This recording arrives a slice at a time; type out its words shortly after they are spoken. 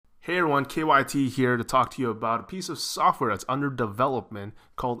Hey everyone, KYT here to talk to you about a piece of software that's under development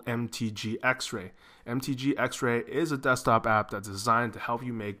called MTG X-Ray. MTG X-Ray is a desktop app that's designed to help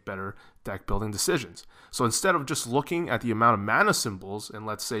you make better deck building decisions. So instead of just looking at the amount of mana symbols in,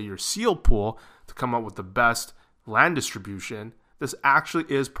 let's say, your seal pool to come up with the best land distribution, this actually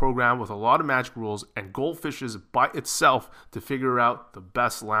is programmed with a lot of magic rules and goldfishes by itself to figure out the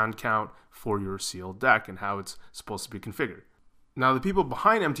best land count for your seal deck and how it's supposed to be configured. Now, the people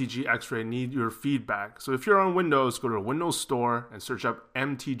behind MTG X-Ray need your feedback. So if you're on Windows, go to the Windows Store and search up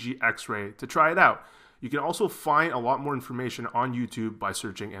MTG X-Ray to try it out. You can also find a lot more information on YouTube by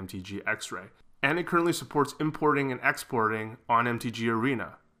searching MTG X-Ray. And it currently supports importing and exporting on MTG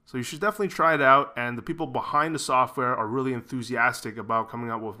Arena. So you should definitely try it out, and the people behind the software are really enthusiastic about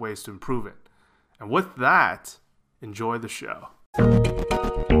coming up with ways to improve it. And with that, enjoy the show.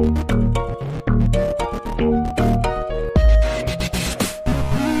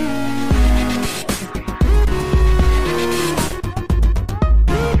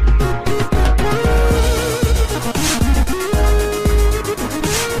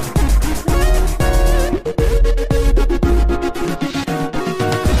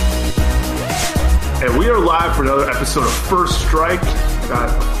 Live for another episode of First Strike. Got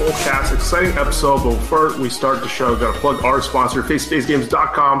a full cast, exciting episode. But before we start the show, got to plug our sponsor,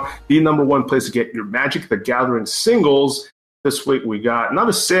 FaceToFaceGames.com, the number one place to get your Magic the Gathering singles. This week we got not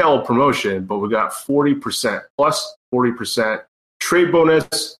a sale promotion, but we got 40% plus 40% trade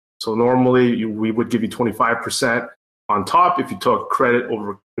bonus. So normally we would give you 25% on top if you took credit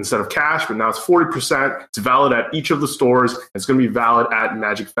over instead of cash, but now it's 40%. It's valid at each of the stores. It's going to be valid at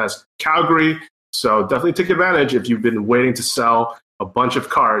Magic Fest Calgary. So definitely take advantage if you've been waiting to sell a bunch of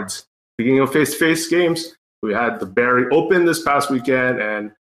cards. Speaking of face-to-face games, we had the Barrie Open this past weekend,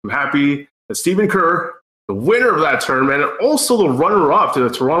 and I'm happy that Stephen Kerr, the winner of that tournament, and also the runner-up to the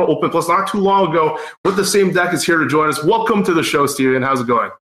Toronto Open Plus not too long ago with the same deck, is here to join us. Welcome to the show, Stephen. How's it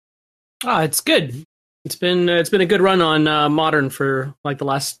going? It's good. It's been a good run on Modern for like the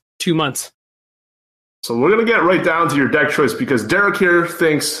last 2 months. So we're going to get right down to your deck choice because Derek here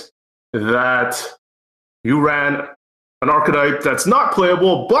thinks that you ran an archetype that's not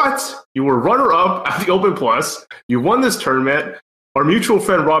playable, but you were runner-up at the Open Plus. You won this tournament. Our mutual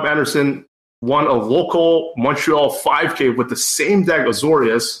friend Rob Anderson won a local Montreal 5K with the same deck,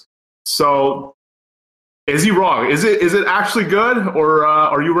 Azorius. So is he wrong? Is it actually good, or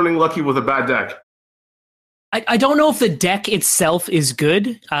are you running lucky with a bad deck? I don't know if the deck itself is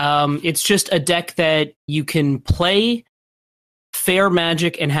good. It's just a deck that you can play fair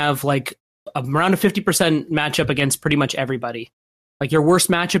Magic and have like around a 50% matchup against pretty much everybody. Like your worst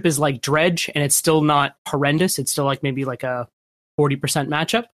matchup is like Dredge, and it's still not horrendous. It's still like maybe like a 40%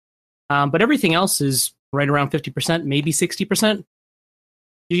 matchup. But everything else is right around 50%, maybe 60%.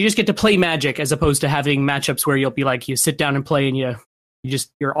 You just get to play Magic as opposed to having matchups where you'll be like, you sit down and play and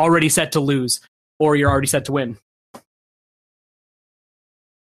you're already set to lose or you're already set to win.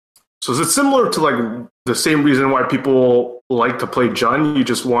 So is it similar to like the same reason why people like to play Jund? You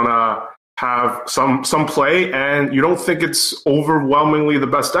just want to have some play, and you don't think it's overwhelmingly the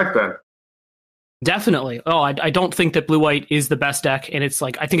best deck then? Definitely. Oh, I don't think that Blue-White is the best deck, and it's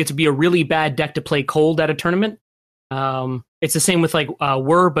like I think it'd be a really bad deck to play cold at a tournament. It's the same with like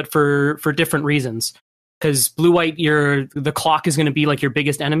but for different reasons. Because Blue-White, the clock is going to be like your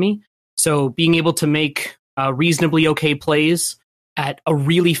biggest enemy. So being able to make reasonably okay plays at a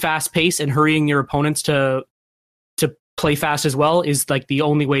really fast pace and hurrying your opponents to play fast as well is like the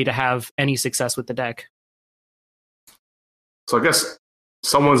only way to have any success with the deck. So I guess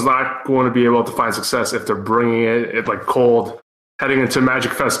someone's not going to be able to find success if they're bringing it like cold heading into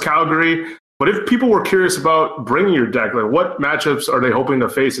Magic Fest Calgary. But if people were curious about bringing your deck, like what matchups are they hoping to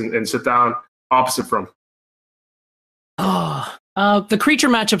face and sit down opposite from? The creature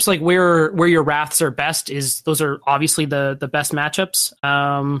matchups, like where your Wraths are best, those are obviously the best matchups.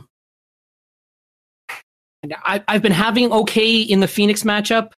 I've been having okay in the Phoenix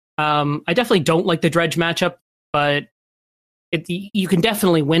matchup. I definitely don't like the Dredge matchup, but you can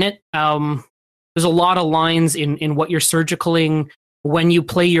definitely win it. There's a lot of lines in what you're surgicaling when you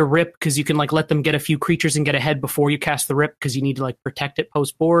play your Rip, because you can like let them get a few creatures and get ahead before you cast the Rip, because you need to like protect it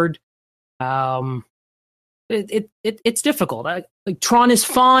post board. It's difficult. Like Tron is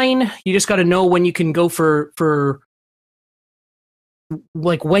fine. You just got to know when you can go for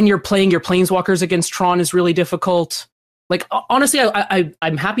like when you're playing your Planeswalkers against Tron is really difficult. Like honestly,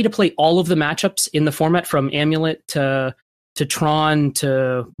 I'm happy to play all of the matchups in the format, from Amulet to Tron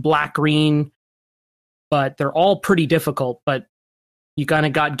to Black Green, but they're all pretty difficult. But you kind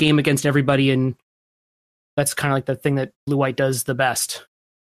of got game against everybody, and that's kind of like the thing that Blue White does the best.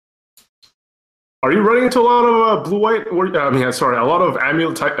 Are you running into a lot of blue white? Sorry, a lot of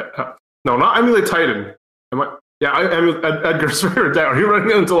Amulet Titan. No, not Amulet Titan. Am I? Yeah, Edgar's favorite deck. Are you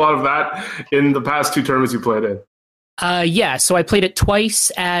running into a lot of that in the past 2 tournaments you played in? Yeah, so I played it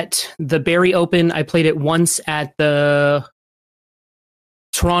twice at the Barrie Open. I played it once at the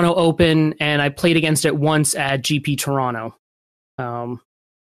Toronto Open, and I played against it once at GP Toronto. And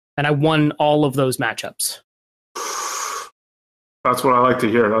I won all of those matchups. That's what I like to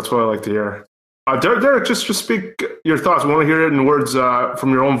hear. Derek, just speak your thoughts. I want to hear it in words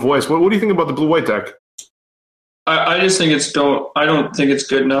from your own voice. What do you think about the blue-white deck? I just think I don't think it's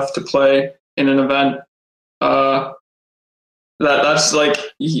good enough to play in an event. That's like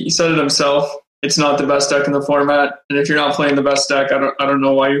he said it himself. It's not the best deck in the format, and if you're not playing the best deck, I don't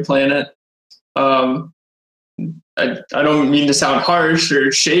know why you're playing it. I don't mean to sound harsh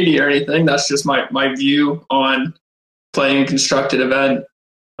or shady or anything. That's just my view on playing a constructed event.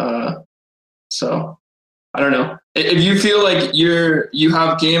 So I don't know. If you feel like you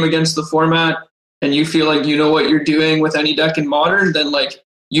have game against the format and you feel like you know what you're doing with any deck in Modern, then like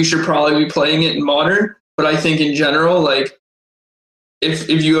you should probably be playing it in Modern. But I think in general, like if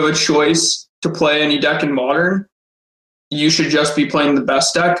you have a choice to play any deck in Modern, you should just be playing the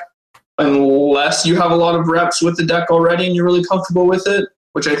best deck, unless you have a lot of reps with the deck already and you're really comfortable with it,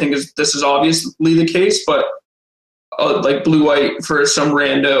 which I think this is obviously the case. But like blue white for some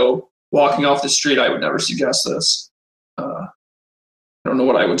rando walking off the street, I would never suggest this. I don't know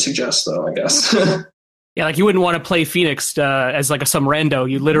what I would suggest though, I guess. Yeah, like you wouldn't want to play Phoenix as like some rando.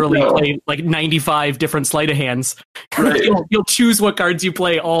 You literally play like 95 different sleight of hands. Right. You'll choose what cards you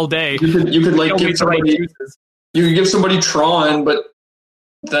play all day. You could like give somebody, you could give somebody Tron, but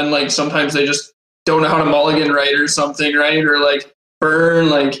then like sometimes they just don't know how to mulligan right or something, right? Or like burn,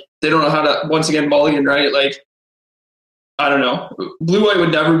 like they don't know how to once again mulligan right. Like I don't know. Blue white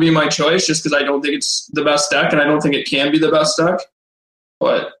would never be my choice just because I don't think it's the best deck and I don't think it can be the best deck.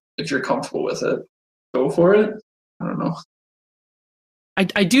 But if you're comfortable with it, go for it. I don't know.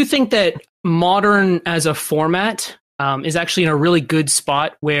 I do think that Modern as a format is actually in a really good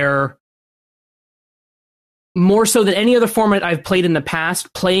spot where more so than any other format I've played in the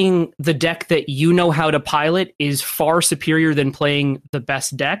past, playing the deck that you know how to pilot is far superior than playing the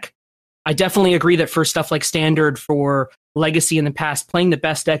best deck. I definitely agree that for stuff like Standard, for Legacy in the past, playing the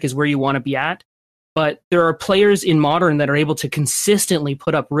best deck is where you want to be at. But there are players in Modern that are able to consistently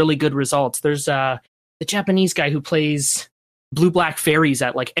put up really good results. There's the Japanese guy who plays blue-black fairies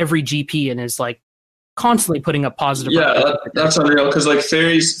at like every GP and is like constantly putting up positive. Yeah, that's unreal because like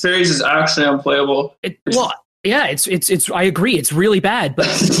fairies is actually unplayable. It's. I agree, it's really bad.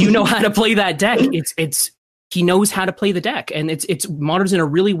 But you know how to play that deck. He knows how to play the deck, and it's Modern's in a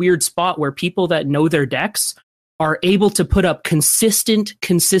really weird spot where people that know their decks are able to put up consistent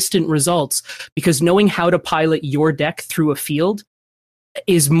results because knowing how to pilot your deck through a field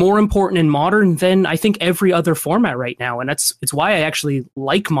is more important in Modern than I think every other format right now, and it's why I actually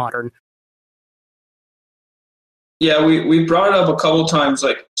like Modern. Yeah, we brought it up a couple times.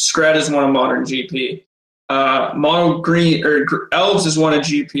 Like Scred is one of Modern GP. Mono Green or Elves is one of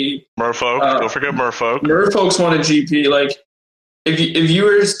GP. Merfolk, don't forget Merfolk. Merfolk's one of GP. Like if you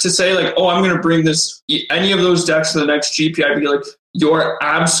were to say like, oh, I'm going to bring any of those decks to the next GP, I'd be like, you're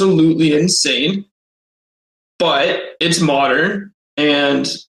absolutely insane. But it's Modern, and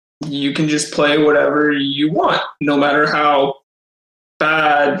you can just play whatever you want, no matter how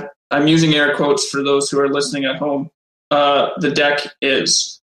bad. I'm using air quotes for those who are listening at home. The deck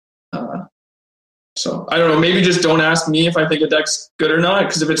is. So I don't know. Maybe just don't ask me if I think a deck's good or not,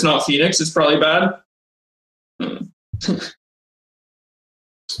 because if it's not Phoenix, it's probably bad.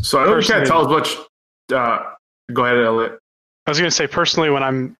 So I know you can't tell us much. Go ahead, Elliot. I was going to say, personally, when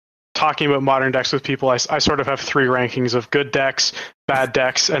I'm talking about Modern decks with people, I sort of have 3 rankings of good decks, bad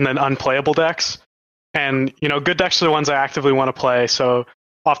decks, and then unplayable decks. And, good decks are the ones I actively want to play. So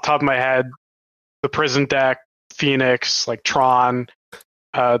off the top of my head, the Prison deck, Phoenix, like Tron,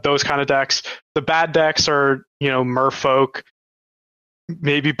 those kind of decks. The bad decks are, Merfolk,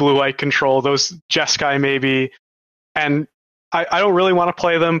 maybe Blue-White Control, those Jeskai maybe. And I don't really want to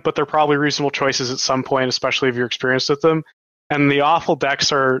play them, but they're probably reasonable choices at some point, especially if you're experienced with them. And the awful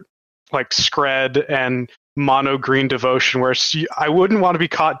decks are like Scred and Mono Green Devotion, where I wouldn't want to be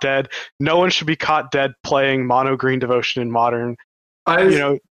caught dead. No one should be caught dead playing Mono Green Devotion in Modern.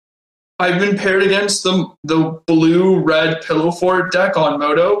 I've been paired against the blue-red Pillow Fort deck on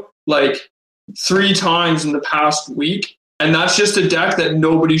Moto like 3 times in the past week, and that's just a deck that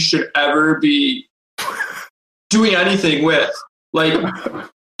nobody should ever be doing anything with. Like,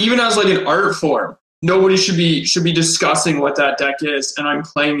 even as like an art form, nobody should be discussing what that deck is, and I'm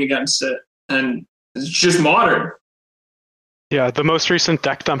playing against it. And It's just Modern. Yeah, the most recent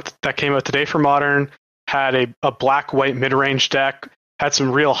deck dump that came out today for Modern had a black-white mid-range deck, had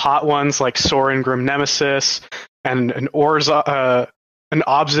some real hot ones like Sorin Grim Nemesis and an Obsidat,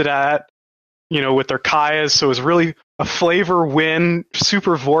 with their Kayas. So it was really a flavor win,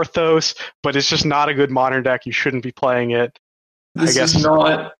 super Vorthos, but it's just not a good Modern deck. You shouldn't be playing it. This is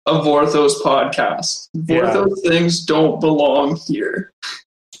not a Vorthos podcast. Vorthos things don't belong here.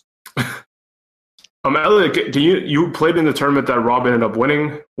 Elliot, you played in the tournament that Rob ended up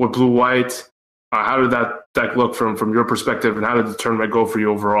winning with Blue-White. How did that deck look from your perspective, and how did the tournament go for you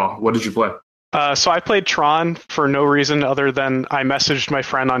overall? What did you play? So I played Tron for no reason other than I messaged my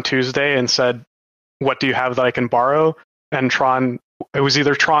friend on Tuesday and said, what do you have that I can borrow? And Tron, it was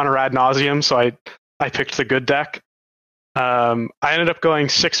either Tron or Ad Nauseam, so I picked the good deck. I ended up going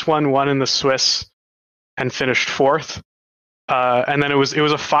 6-1-1 in the Swiss and finished 4th. And then it was a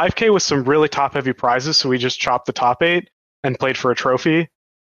 5K with some really top-heavy prizes, so we just chopped the top 8 and played for a trophy,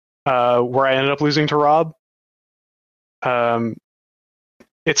 where I ended up losing to Rob.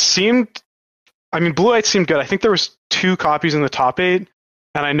 It seemed... Blue-White seemed good. I think there was 2 copies in the top 8,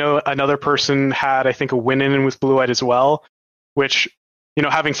 and I know another person had, I think, a win-in with Blue-White as well, which,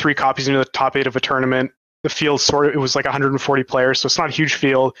 having 3 copies into the top 8 of a tournament, the field it was like 140 players, so it's not a huge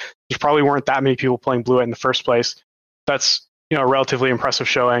field. There probably weren't that many people playing Blue-White in the first place. That's, a relatively impressive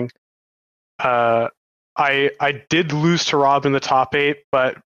showing. I did lose to Rob in the top 8,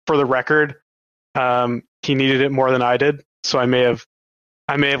 but for the record, he needed it more than I did, so I may have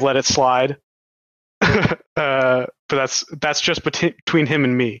let it slide. But that's just between him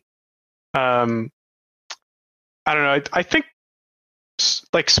and me. I don't know. I think,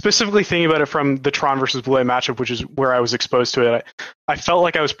 like, specifically thinking about it from the Tron versus Blue-White matchup, which is where I was exposed to it, I felt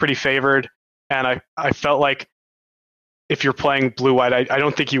like I was pretty favored, and I felt like if you're playing Blue-White, I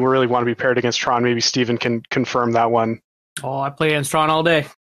don't think you really want to be paired against Tron. Maybe Steven can confirm that one. Oh, I play against Tron all day.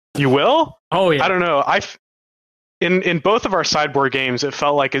 You will? Oh, yeah. I don't know. In both of our sideboard games, it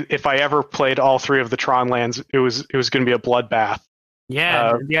felt like if I ever played all 3 of the Tron lands, it was going to be a bloodbath.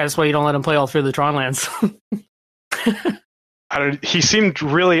 Yeah, that's why you don't let him play all 3 of the Tron lands. He seemed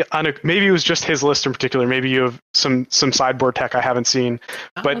really maybe it was just his list in particular. Maybe you have some sideboard tech I haven't seen,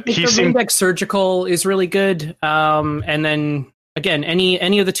 but he seemed like Surgical is really good. And then again,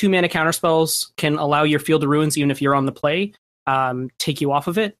 any of the 2-mana counterspells can allow your Field of Ruins, even if you're on the play, take you off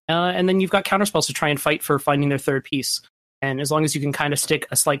of it. And then you've got counterspells to try and fight for finding their 3rd piece. And as long as you can kind of stick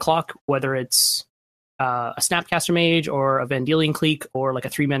a slight clock, whether it's a Snapcaster Mage or a Vandalion Clique or like a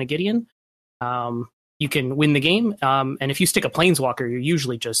 3-mana Gideon, you can win the game. And if you stick a Planeswalker, you're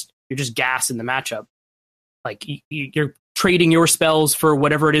usually just gas in the matchup. Like you're trading your spells for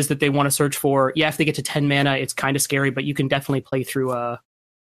whatever it is that they want to search for. Yeah, if they get to 10 mana, it's kind of scary, but you can definitely play through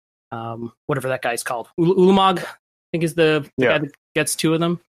whatever that guy's called. Ulamog, I think, is the guy that gets 2 of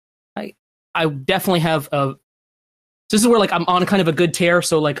them. I definitely have so this is where, like, I'm on kind of a good tear.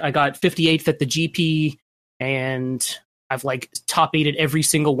 So, like, I got 58th at the GP, and I've, like, top 8'd every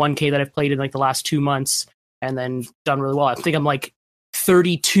single 1K that I've played in, like, the last 2 months, and then done really well. I think I'm, like,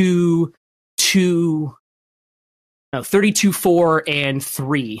 32, 4, and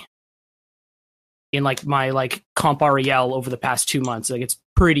 3 in, like, my, like, Comp Ariel over the past 2 months. Like, it's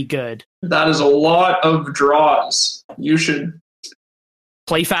pretty good. That is a lot of draws. You should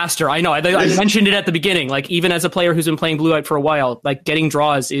play faster. I know. I mentioned it at the beginning. Like, even as a player who's been playing Blue-White for a while, like, getting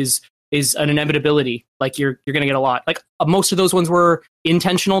draws is an inevitability. Like, you're going to get a lot. Like, most of those ones were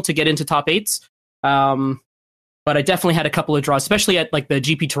intentional to get into top 8s. But I definitely had a couple of draws, especially at, like, the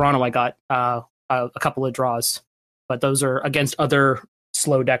GP Toronto. I got a couple of draws, but those are against other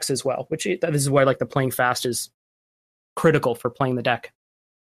slow decks as well, which this is why, like, the playing fast is critical for playing the deck.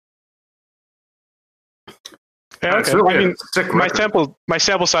 Yeah, okay. I mean, my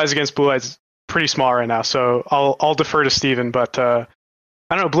sample size against Blue-White is pretty small right now, so I'll defer to Steven, but I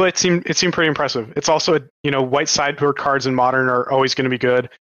don't know, Blue-White seemed pretty impressive. It's also, White sideboard cards in Modern are always going to be good,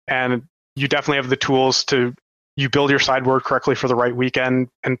 and you definitely have the tools to build your sideboard correctly for the right weekend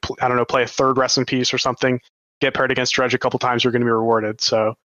and play a 3rd Rest in Peace or something, get paired against Dredge a couple times, you're going to be rewarded.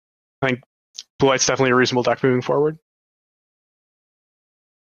 So I think Blue-White's definitely a reasonable deck moving forward.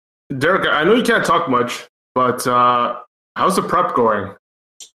 Derek, I know you can't talk much, but how's the prep going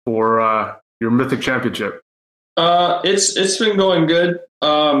for your Mythic Championship? It's been going good.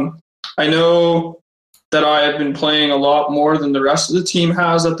 I know that I have been playing a lot more than the rest of the team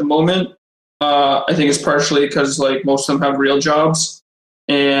has at the moment. I think it's partially because, like, most of them have real jobs,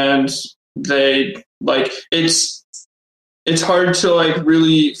 and they, like, it's hard to, like,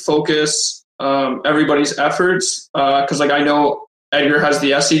 really focus everybody's efforts because, like, I know Edgar has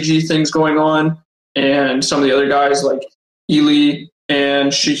the SCG things going on. and some of the other guys like Ely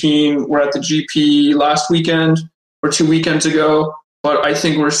and Shaheen were at the GP last weekend or 2 weekends ago. But I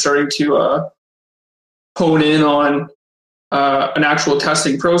think we're starting to hone in on an actual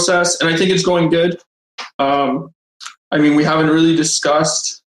testing process, and I think it's going good. I mean, we haven't really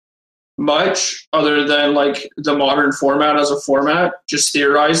discussed much other than like the modern format as a format, just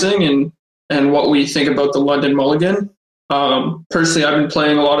theorizing and what we think about the London Mulligan. Personally, I've been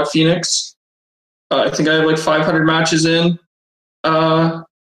playing a lot of Phoenix. I think I have like 500 matches in the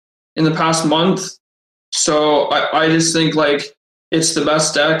past month. So I just think like it's the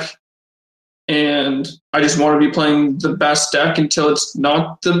best deck, and I just want to be playing the best deck until it's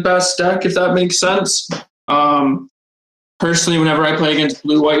not the best deck, if that makes sense. Personally, whenever I play against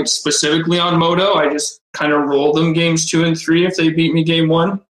blue-white specifically on Moto, I just kind of roll them games 2 and 3 if they beat me game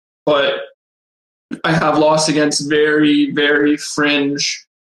 1. But I have lost against very, very fringe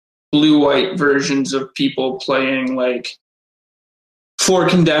blue-white versions of people playing like 4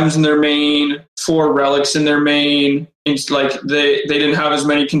 condemns in their main, 4 relics in their main. It's like they didn't have as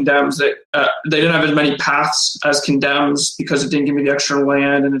many condemns that they didn't have as many paths as condemns because it didn't give me the extra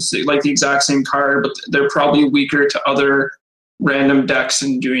land, and it's like the exact same card, but they're probably weaker to other random decks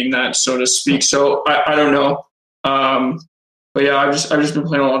in doing that, so to speak. So I don't know, but yeah, I've just been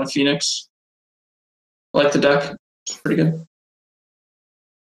playing a lot of Phoenix. I like the deck; it's pretty good.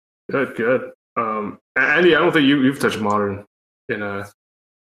 Good. Andy, I don't think you've touched modern in a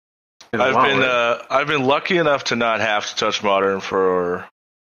while, right? I've been lucky enough to not have to touch modern for,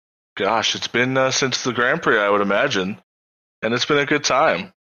 gosh, it's been since the Grand Prix, I would imagine, and it's been a good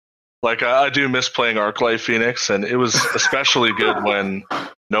time. Like I do miss playing Arclight Phoenix, and it was especially good when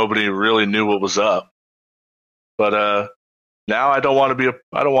nobody really knew what was up. But now I don't want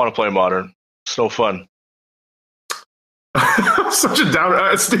to play modern. It's no fun. Such a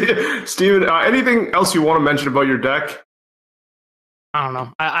downer. Steven, anything else you want to mention about your deck? I don't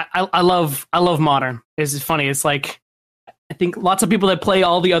know. I love modern. It's funny. It's like, I think lots of people that play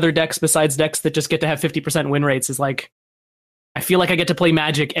all the other decks besides decks that just get to have 50% win rates is like, I feel like I get to play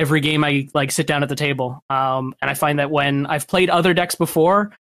Magic every game I like sit down at the table. And I find that when I've played other decks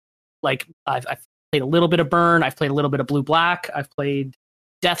before, like I've played a little bit of Burn, I've played a little bit of Blue Black, I've played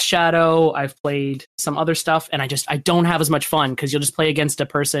Death Shadow, I've played some other stuff, and I don't have as much fun because you'll just play against a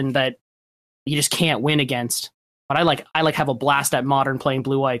person that you just can't win against. But I like have a blast at modern playing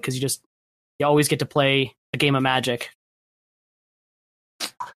blue white because you always get to play a game of Magic.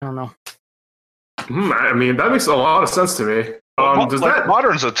 I don't know. I mean, that makes a lot of sense to me.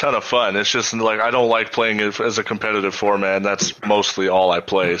 Modern's a ton of fun. It's just like I don't like playing it as a competitive format, and that's mostly all I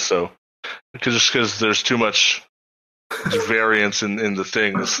play. So, because there's too much variance in the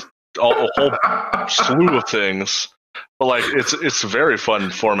things, a whole slew of things. But like, it's a very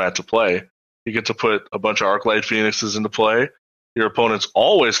fun format to play. You get to put a bunch of Arclight Phoenixes into play. Your opponents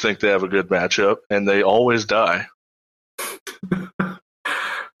always think they have a good matchup, and they always die.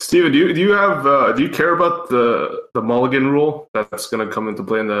 Steven, do you care about the mulligan rule that's going to come into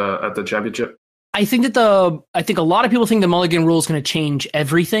play at the championship? I think a lot of people think the mulligan rule is going to change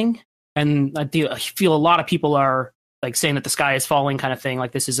everything, and I feel a lot of people are like saying that the sky is falling kind of thing.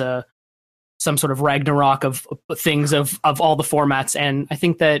 Like this is some sort of Ragnarok of things of all the formats, and I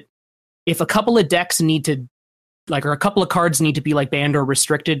think that if a couple of decks need to or a couple of cards need to be like banned or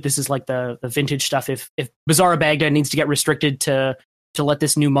restricted, this is like the vintage stuff. If Bazaar of Baghdad needs to get restricted to let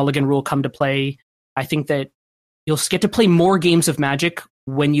this new mulligan rule come to play, I think that you'll get to play more games of Magic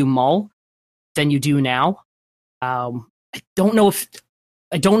when you mull than you do now. I don't know.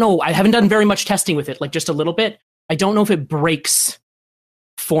 I haven't done very much testing with it, like just a little bit. I don't know if it breaks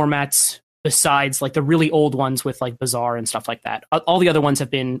formats besides like the really old ones with like Bazaar and stuff like that. All the other ones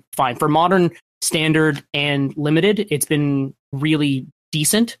have been fine. For Modern, Standard, and Limited, it's been really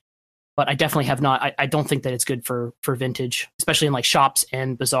decent. But I definitely have not. I don't think that it's good for Vintage, especially in like Shops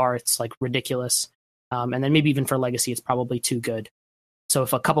and Bazaar. It's like ridiculous. And then maybe even for Legacy, it's probably too good. So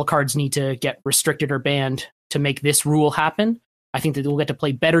if a couple cards need to get restricted or banned to make this rule happen, I think that we'll get to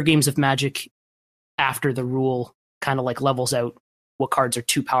play better games of Magic after the rule kind of like levels out what cards are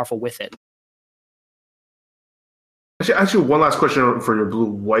too powerful with it. Actually, one last question for your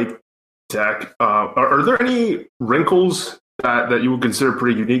blue-white deck. Are there any wrinkles that you would consider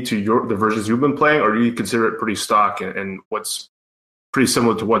pretty unique to the versions you've been playing, or do you consider it pretty stock and what's pretty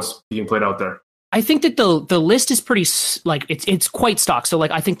similar to what's being played out there? I think that the list is pretty like it's quite stock. So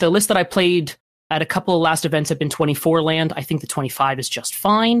like I think the list that I played at a couple of last events have been 24 land. I think the 25 is just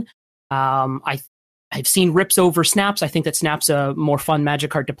fine. I've seen rips over Snaps. I think that Snaps a more fun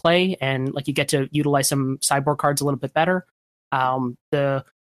Magic card to play, and like you get to utilize some sideboard cards a little bit better. The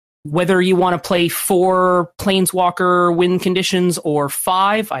whether you want to play 4 Planeswalker win conditions or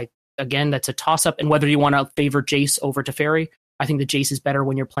 5, again, that's a toss-up. And whether you want to favor Jace over Teferi, I think the Jace is better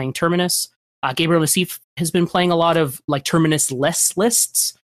when you're playing Terminus. Gabriel Nassif has been playing a lot of like Terminus-less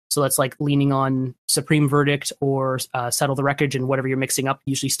lists. So that's like leaning on Supreme Verdict or Settle the Wreckage and whatever you're mixing up.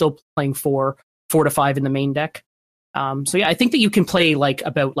 Usually still playing 4 to 5 in the main deck. So yeah, I think that you can play like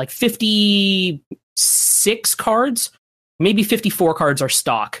about like 56 cards. Maybe 54 cards are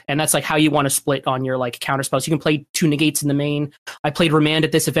stock, and that's like how you want to split on your like counter spells. You can play 2 negates in the main. I played Remand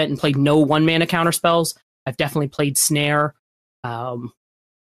at this event and played no 1-mana counter spells. I've definitely played Snare. I've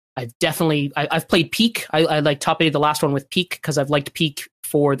played Peak. I like top 8 the last one with Peak because I've liked Peak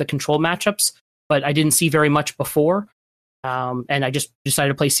for the control matchups, but I didn't see very much before. And I just decided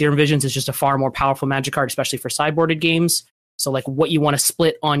to play Serum Visions. It's just a far more powerful Magic card, especially for sideboarded games. So like what you want to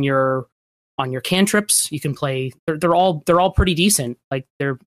split on your cantrips, you can play. They're all pretty decent. Like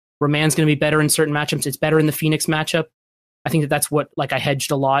Remand's going to be better in certain matchups. It's better in the Phoenix matchup. I think that's what like I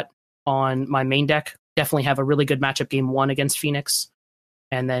hedged a lot on my main deck. Definitely have a really good matchup game 1 against Phoenix,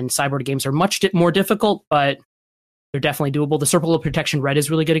 and then sideboarded games are much more difficult, but they're definitely doable. The Circle of Protection Red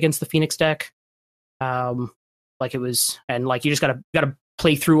is really good against the Phoenix deck. Like it was, and like you just gotta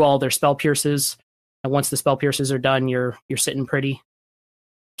play through all their Spell Pierces, and once the Spell Pierces are done, you're sitting pretty.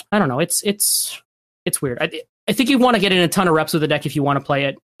 I don't know. It's weird. I think you want to get in a ton of reps with the deck if you want to play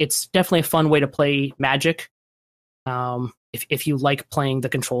it. It's definitely a fun way to play Magic. If you like playing the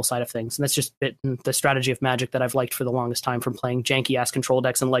control side of things, and that's just been the strategy of Magic that I've liked for the longest time, from playing janky ass control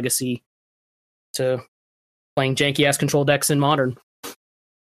decks in Legacy to playing janky ass control decks in Modern.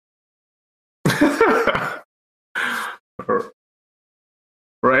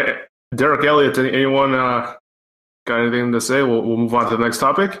 Right, Derek Elliott. Anyone got anything to say? We'll move on to the next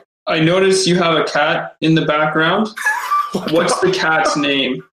topic. I noticed you have a cat in the background. What's the cat's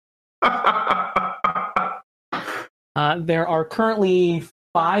name? There are currently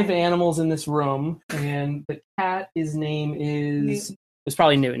 5 animals in this room, and the cat, his name is... It's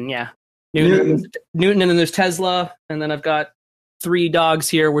probably Newton, yeah. Newton, and then there's Tesla, and then I've got 3 dogs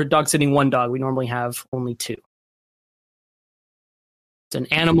here. We're dog sitting 1 dog. We normally have only 2. It's an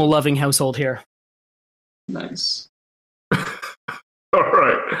animal-loving household here. Nice. All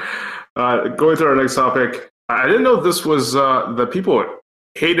right. Going to our next topic. I didn't know this was the people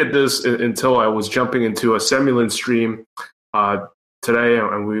hated this until I was jumping into a Semulin stream today,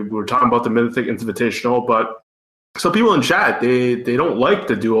 and we were talking about the Mythic Invitational. But some people in chat, they don't like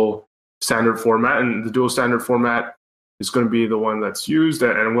the dual standard format, and the dual standard format is going to be the one that's used.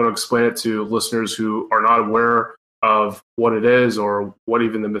 And I'm going to explain it to listeners who are not aware of what it is or what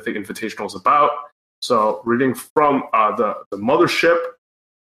even the Mythic Invitational is about. So reading from the mothership,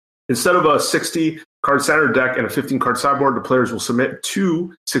 instead of a 60-card standard deck and a 15-card sideboard, the players will submit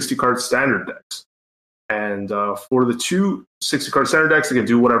 2 60-card standard decks. And for the 2 60-card standard decks, they can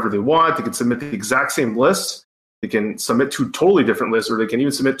do whatever they want. They can submit the exact same lists. They can submit 2 totally different lists, or they can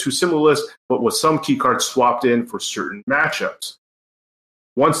even submit 2 similar lists, but with some key cards swapped in for certain matchups.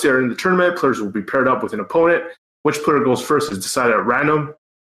 Once they're in the tournament, players will be paired up with an opponent. Which player goes first is decided at random.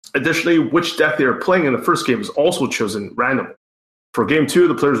 Additionally, which deck they are playing in the first game is also chosen randomly. For Game 2,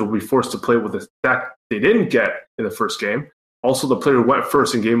 the players will be forced to play with a deck they didn't get in the first game. Also, the player who went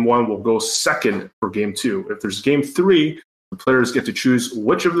first in Game 1 will go second for Game 2. If there's Game 3, the players get to choose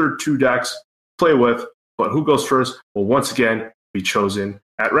which of their 2 decks to play with, but who goes first will once again be chosen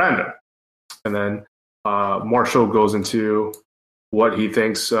at random. And then Marshall goes into what he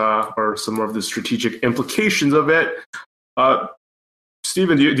thinks are some of the strategic implications of it.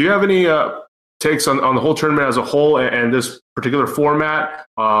 Steven, do you have any takes on the whole tournament as a whole and this particular format?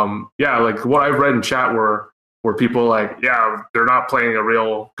 Like what I've read in chat were people like, yeah, they're not playing a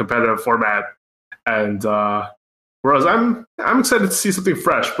real competitive format, and whereas I'm excited to see something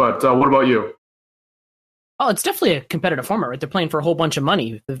fresh. But what about you? Oh, it's definitely a competitive format, right? They're playing for a whole bunch of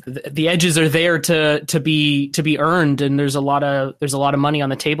money. The edges are there to be earned, and there's a lot of money on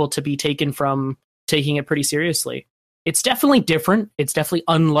the table to be taken from taking it pretty seriously. It's definitely different. It's definitely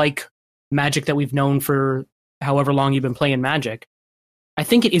unlike Magic that we've known for however long you've been playing Magic. I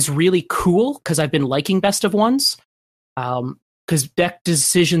think it is really cool because I've been liking best of ones. Because deck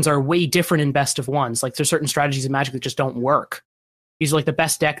decisions are way different in best of ones. Like there's certain strategies in Magic that just don't work. Usually like the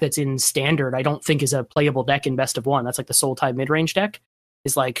best deck that's in standard, I don't think is a playable deck in best of one. That's like the Soul Tide mid-range deck.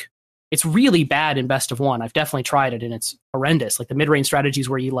 Is like, it's really bad in best of one. I've definitely tried it and it's horrendous. Like the mid-range strategies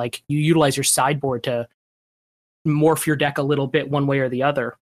where you utilize your sideboard to morph your deck a little bit one way or the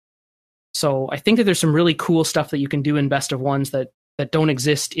other. So I think that there's some really cool stuff that you can do in best of ones that don't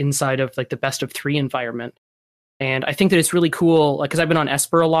exist inside of like the best of 3 environment. And I think that it's really cool, like, because I've been on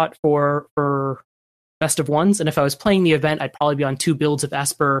Esper a lot for best of ones, and if I was playing the event, I'd probably be on 2 builds of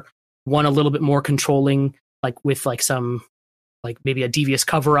Esper, one a little bit more controlling, like with like some, like maybe a devious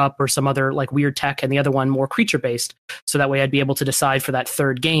cover up or some other like weird tech, and the other one more creature based. So that way I'd be able to decide for that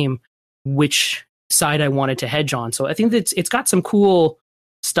third game which side I wanted to hedge on. So I think that it's got some cool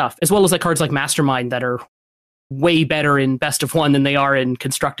stuff, as well as like cards like Mastermind that are way better in best of one than they are in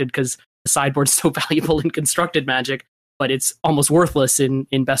constructed, because the sideboard's so valuable in constructed Magic, but it's almost worthless in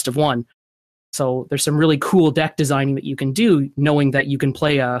best of one. So there's some really cool deck designing that you can do, knowing that you can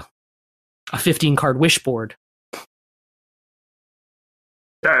play a 15 card wish board.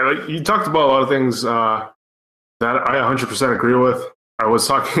 Yeah, like you talked about a lot of things that I 100% agree with. I was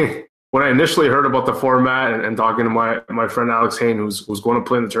talking when I initially heard about the format and talking to my friend Alex Hayne, who's going to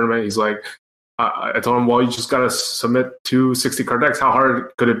play in the tournament. He's like, I told him, well, you just got to submit 2 60-card decks. How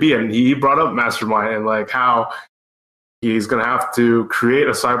hard could it be? And he brought up Mastermind and like how he's going to have to create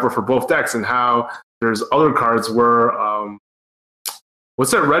a sideboard for both decks, and how there's other cards where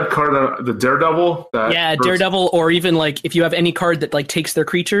what's that red card, the Daredevil? Daredevil, or even like if you have any card that like takes their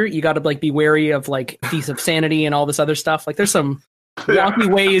creature, you got to like be wary of like Thief of Sanity and all this other stuff. Like there's some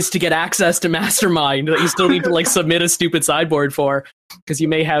wonky ways to get access to Mastermind that you still need to like submit a stupid sideboard for, because you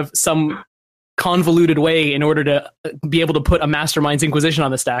may have some convoluted way in order to be able to put a Mastermind's Inquisition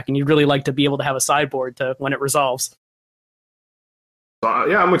on the stack, and you'd really like to be able to have a sideboard to when it resolves.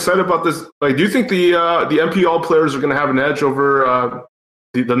 Yeah, I'm excited about this. Like, do you think the MPL players are going to have an edge over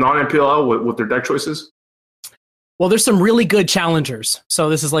the non-MPL with their deck choices? Well, there's some really good challengers. So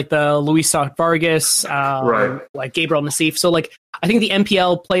this is like the Luis Vargas, right, like Gabriel Nassif. So like I think the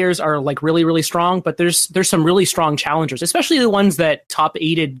MPL players are like really, really strong, but there's some really strong challengers, especially the ones that top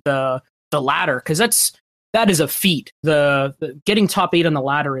 8'd the ladder, because that is a feat. The getting top 8 on the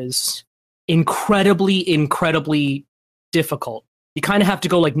ladder is incredibly difficult. You kind of have to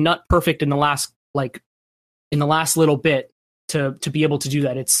go like nut perfect in the last little bit to be able to do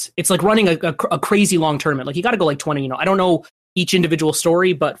that. It's like running a crazy long tournament. Like you got to go like 20. I don't know each individual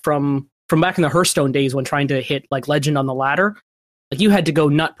story, but from back in the Hearthstone days when trying to hit like legend on the ladder, like you had to go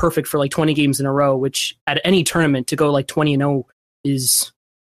nut perfect for like 20 games in a row, which at any tournament to go like 20-0 is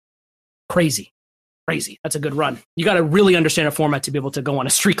crazy. That's a good run. You got to really understand a format to be able to go on a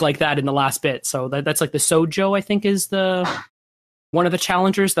streak like that in the last bit. So that's like the Sojo, I think, is one of the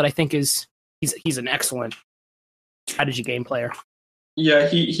challengers that I think he's an excellent strategy game player. Yeah,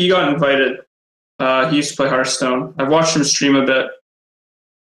 he got invited. He used to play Hearthstone. I've watched him stream a bit.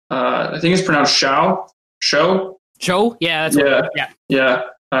 I think it's pronounced Shao. Show? Yeah, that's yeah.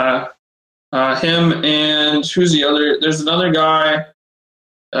 Him and who's the other? There's another guy.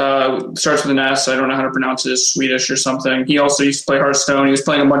 Starts with an S. I don't know how to pronounce it. Swedish or something. He also used to play Hearthstone. He was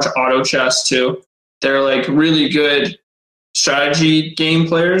playing a bunch of auto chess too. They're like really good strategy game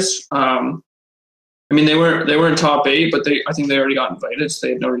players. I mean, they weren't top 8, but I think they already got invited, so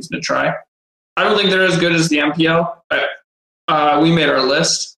they had no reason to try. I don't think they're as good as the MPL. We made our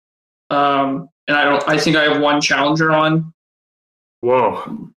list, and I think I have 1 challenger on.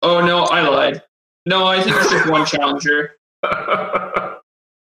 Whoa! Oh no, I lied. No, I think it's just 1 challenger.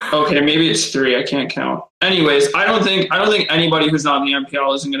 Okay, maybe it's 3. I can't count. Anyways, I don't think anybody who's not in the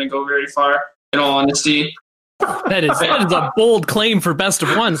MPL isn't going to go very far. In all honesty, that is a bold claim for best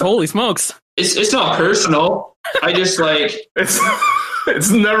of ones. Holy smokes! It's not personal. I just like it's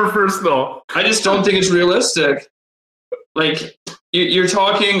never personal. I just don't think it's realistic. Like you're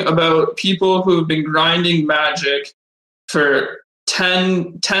talking about people who've been grinding Magic for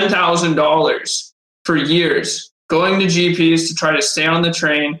 $10,000 for years, going to GPs to try to stay on the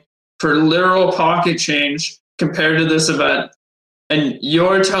train for literal pocket change compared to this event. And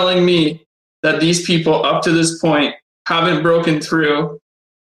you're telling me that these people up to this point haven't broken through,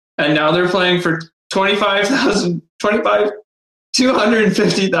 and now they're playing for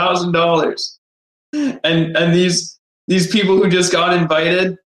 $250,000. And these people who just got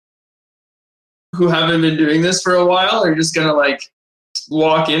invited, who haven't been doing this for a while, are just gonna like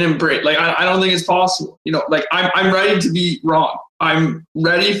walk in and break. Like I don't think it's possible. Like I'm ready to be wrong. I'm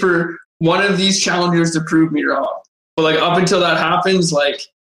ready for one of these challengers to prove me wrong. But like up until that happens, like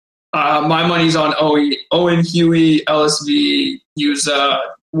my money's on Owen Huey, LSV, Yuza,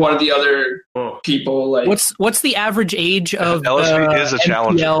 one of the other people. Like what's the average age of LSV is a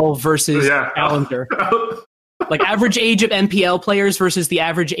challenger MPL versus challenger? Like average age of MPL players versus the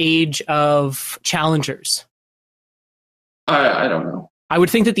average age of challengers. I don't know. I would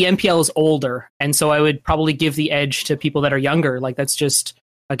think that the MPL is older, and so I would probably give the edge to people that are younger. Like that's just,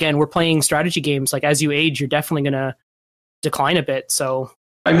 again, we're playing strategy games. Like as you age, you're definitely going to decline a bit. So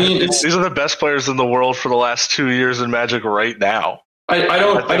I mean, these are the best players in the world for the last 2 years in Magic right now. I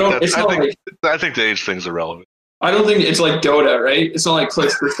think the age thing's irrelevant. I don't think it's like Dota, right? It's not like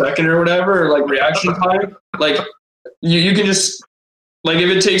clicks per second or whatever, or like reaction time. Like you can just like if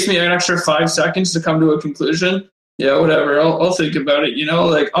it takes me an extra 5 seconds to come to a conclusion, yeah, whatever. I'll think about it.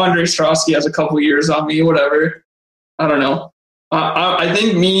 Like Andre Strosky has a couple years on me, whatever. I don't know. I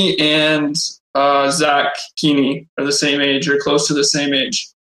think me and Zach Keeney are the same age or close to the same age.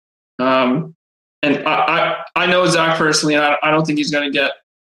 And I know Zach personally, and I don't think he's going to get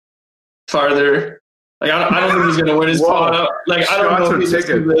farther. Like I don't think he's going to win his pot. Like I don't know if he's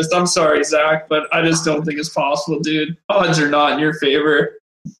going to this. I'm sorry, Zach, but I just don't think it's possible, dude. Odds are not in your favor.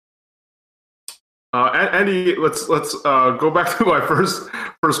 Andy, let's go back to my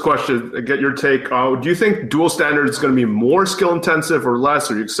first question and get your take. Do you think dual standard is going to be more skill intensive or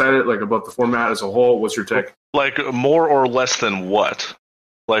less? Are you excited about the format as a whole? What's your take? Like more or less than what?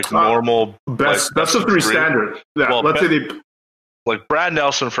 Like normal best of three standard. Yeah, well, let's say like Brad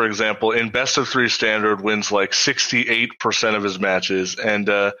Nelson, for example, in best of 3 standard wins like 68% of his matches, and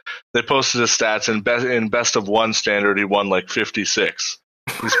they posted his stats in best of 1 standard he won like 56.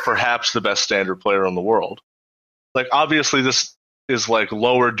 He's perhaps the best standard player in the world. Like obviously this is like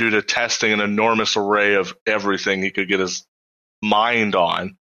lower due to testing an enormous array of everything he could get his mind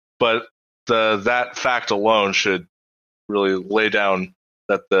on, but that fact alone should really lay down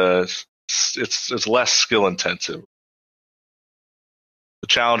that it's less skill intensive. The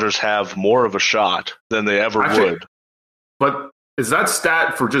challengers have more of a shot than they ever would. But is that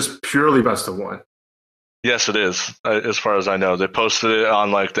stat for just purely best of 1? Yes, it is. As far as I know, they posted it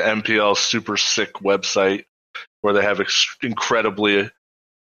on like the MPL Super Sick website, where they have incredibly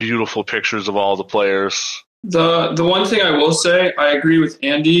beautiful pictures of all the players. The one thing I will say, I agree with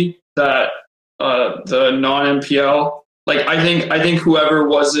Andy that the non-MPL, like I think whoever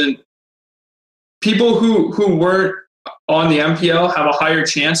wasn't, people who weren't on the MPL have a higher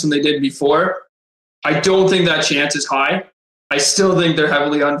chance than they did before. I don't think that chance is high. I still think they're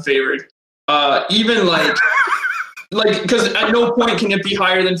heavily unfavored. Even like because at no point can it be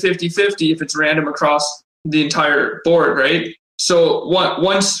higher than 50-50 if it's random across the entire board, right? So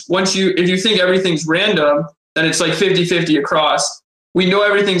once if you think everything's random, then it's like 50-50 across. We know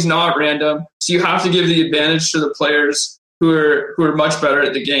everything's not random, so you have to give the advantage to the players who are much better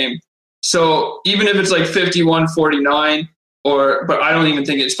at the game. So even if it's like 51-49, but I don't even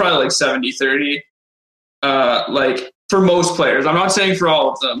think it's probably like 70-30. Like for most players, I'm not saying for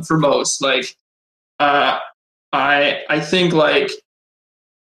all of them. For most, like I think like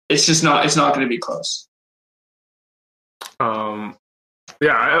it's not going to be close.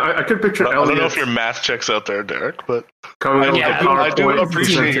 Yeah, I could picture. I don't know if your math checks out there, Derek, but I do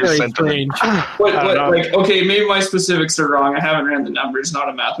appreciate your sentiment. Like, okay, maybe my specifics are wrong. I haven't ran the numbers, not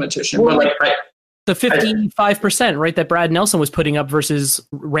a mathematician, but like the 55%, right, that Brad Nelson was putting up versus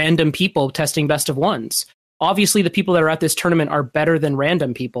random people testing best of 1s. Obviously, the people that are at this tournament are better than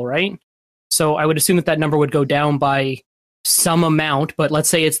random people, right? So I would assume that number would go down by some amount, but let's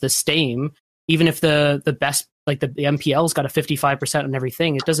say it's the same. Even if the best, like the MPL's got a 55% on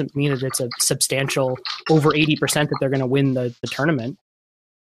everything, it doesn't mean that it's a substantial over 80% that they're going to win the tournament.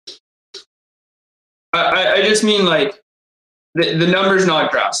 I just mean like the number's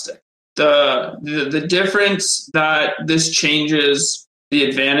not drastic. The difference that this changes the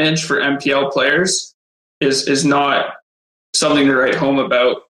advantage for MPL players is not something to write home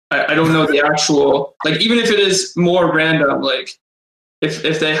about. I don't know the actual, like, even if it is more random, like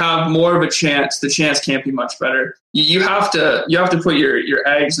if they have more of a chance, the chance can't be much better. You have to put your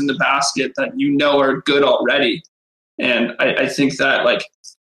eggs in the basket that you know are good already. And I think that, like,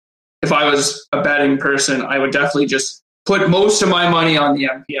 if I was a betting person, I would definitely just put most of my money on the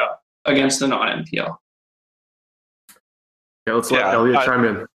MPL against the non-MPL. Yeah, let's let Elliot chime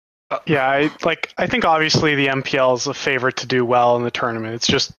in. I think obviously the MPL is a favorite to do well in the tournament. It's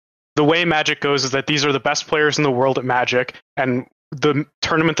just the way Magic goes is that these are the best players in the world at Magic, and the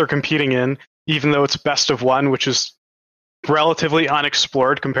tournament they're competing in, even though it's best of 1, which is relatively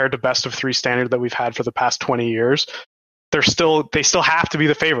unexplored compared to best of 3 standard that we've had for the past 20 years, they still have to be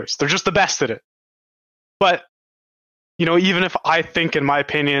the favorites. They're just the best at it. But, you know, even if I think, in my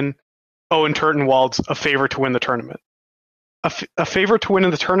opinion, Owen Turtenwald's a favorite to win the tournament, a favorite to win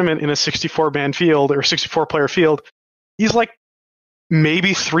in the tournament in a 64-man field or 64-player field, he's like maybe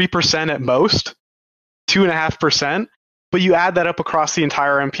 3% at most, 2.5%. But you add that up across the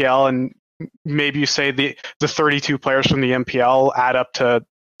entire MPL, and maybe you say the 32 players from the MPL add up to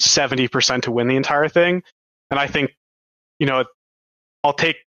 70% to win the entire thing. And I think, you know, I'll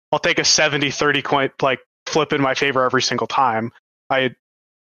take a 70-30 coin, like, flip in my favor every single time.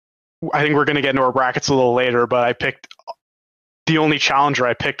 I think we're going to get into our brackets a little later, but I picked the only challenger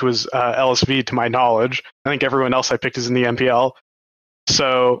I picked was LSV to my knowledge. I think everyone else I picked is in the MPL.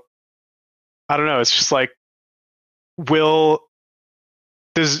 So I don't know. It's just like,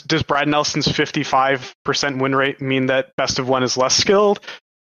 does Brad Nelson's 55% win rate mean that best of one is less skilled?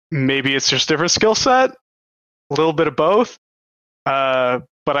 Maybe it's just different skill set, a little bit of both. But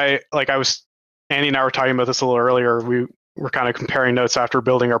Andy and I were talking about this a little earlier. We were kind of comparing notes after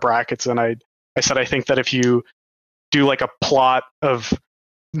building our brackets, and I said I think that if you do like a plot of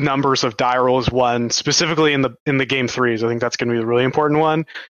numbers of die rolls won, specifically in the game threes, I think that's going to be the really important one,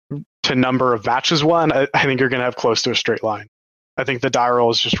 to number of matches won, I think you're going to have close to a straight line. I think the die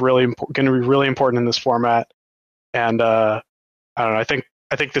roll is just really going to be really important in this format, and I don't know.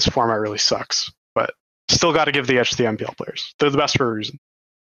 I think this format really sucks, but still got to give the edge to the MPL players. They're the best for a reason.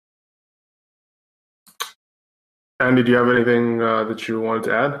 Andy, do you have anything that you wanted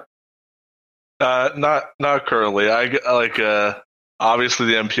to add? Not currently. I like obviously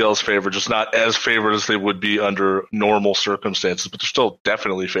the MPL's favored, just not as favored as they would be under normal circumstances, but they're still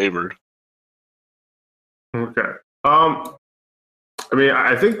definitely favored. Okay. I mean,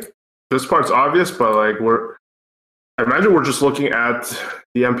 I think this part's obvious, but like I imagine we're just looking at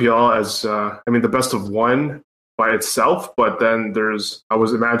the MPL as the best of one by itself, but then I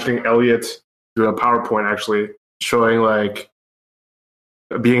was imagining Elliot doing a PowerPoint actually showing like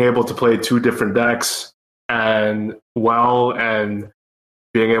being able to play two different decks and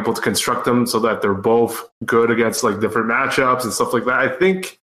being able to construct them so that they're both good against like different matchups and stuff like that. I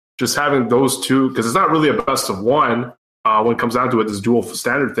think just having those two, because it's not really a best of one when it comes down to it, this dual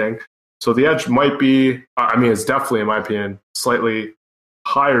standard thing. So the edge might be, it's definitely, in my opinion, slightly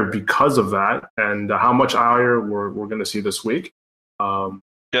higher because of that. And how much higher we're going to see this week.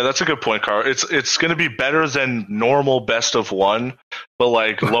 Yeah, that's a good point, Carl. It's going to be better than normal best of one, but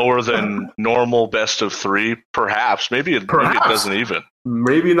like lower than normal best of three, perhaps. Maybe it doesn't even.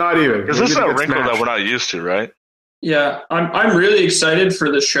 Maybe not even. Because this is a wrinkle that we're not used to, right? Yeah, I'm really excited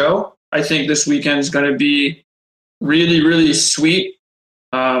for the show. I think this weekend is going to be really, really sweet.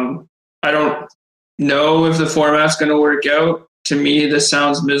 I don't know if the format's going to work out. To me, this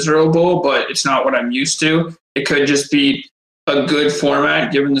sounds miserable, but it's not what I'm used to. It could just be a good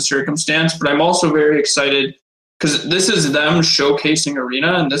format given the circumstance, but I'm also very excited because this is them showcasing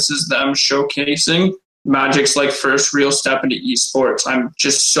Arena, and this is them showcasing Magic's like first real step into esports. I'm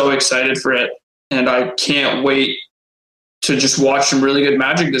just so excited for it, and I can't wait to just watch some really good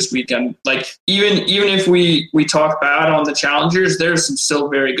Magic this weekend. Like even if we talk bad on the challengers, there's some still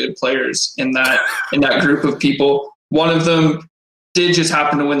very good players in that group of people. One of them did just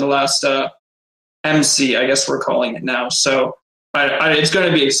happen to win the last MC, I guess we're calling it now. So it's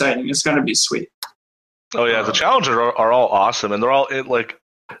going to be exciting. It's going to be sweet. Oh yeah, the challengers are all awesome, and they're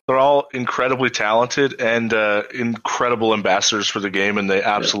all incredibly talented and incredible ambassadors for the game, and they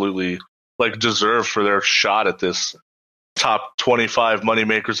absolutely deserve for their shot at this top 25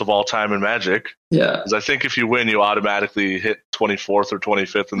 moneymakers of all time in Magic. Yeah, because I think if you win, you automatically hit 24th or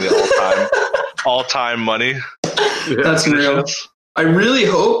 25th in the all-time money. That's real. I really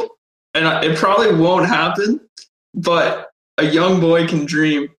hope, and it probably won't happen, but a young boy can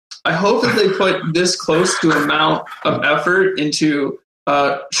dream. I hope that they put this close to amount of effort into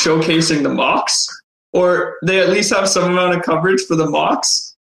showcasing the mocks, or they at least have some amount of coverage for the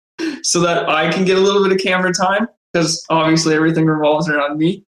mocks so that I can get a little bit of camera time, because obviously everything revolves around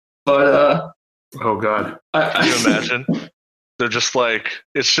me. But oh god, can you imagine? They're just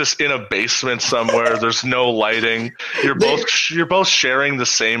it's just in a basement somewhere. There's no lighting. You're both sharing the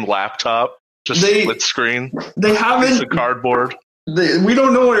same laptop, just split screen. They haven't the cardboard. We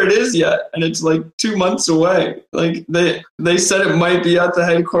don't know where it is yet, and it's 2 months away. They said it might be at the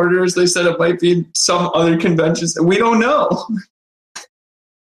headquarters. They said it might be in some other conventions. We don't know.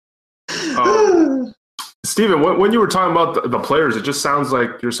 Steven, when you were talking about the players, it just sounds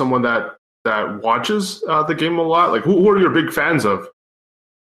like you're someone that watches the game a lot. Who are you big fans of?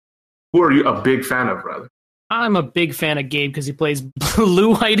 Who are you a big fan of, rather? I'm a big fan of Gabe because he plays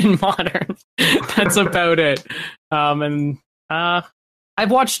blue, white, and modern. That's about it. I've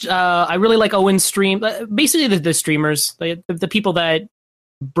watched. I really like Owen's stream. Basically, the streamers, the people that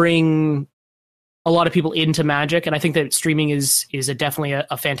bring a lot of people into Magic, and I think that streaming is definitely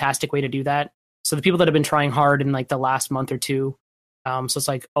a fantastic way to do that. So the people that have been trying hard in the last month or two. So it's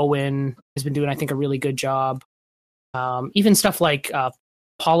Owen has been doing, I think, a really good job. Even stuff like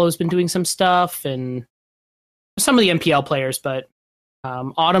Paulo's been doing some stuff, and some of the MPL players. But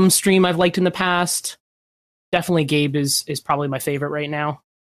Autumn's stream I've liked in the past. Definitely Gabe is probably my favorite right now.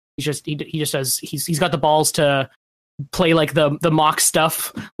 He just does. He's got the balls to play like the mock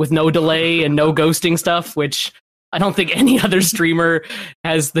stuff with no delay and no ghosting stuff, which I don't think any other streamer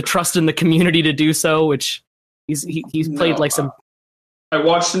has the trust in the community to do so, which he's played like some. I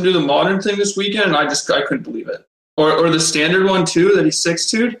watched him do the modern thing this weekend, and I couldn't believe it. Or the standard one too that he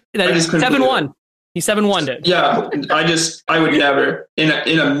 6-2'd. I just couldn't 7-1. He 7-1'd it. Yeah, I would never in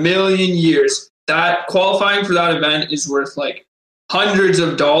a million years. That qualifying for that event is worth like hundreds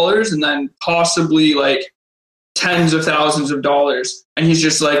of dollars, and then possibly like tens of thousands of dollars. And he's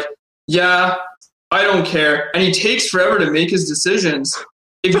just like, yeah, I don't care. And he takes forever to make his decisions.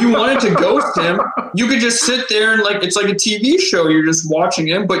 If you wanted to ghost him, you could just sit there and like it's like a TV show. You're just watching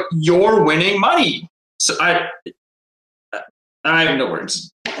him, but you're winning money. So I have no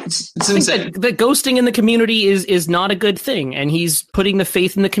words. It's insane. The ghosting in the community is not a good thing, and he's putting the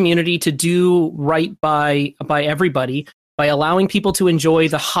faith in the community to do right by everybody by allowing people to enjoy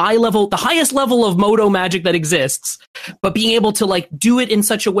the highest level of Moto Magic that exists, but being able to like do it in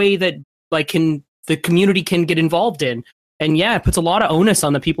such a way that like the community can get involved in. And yeah, it puts a lot of onus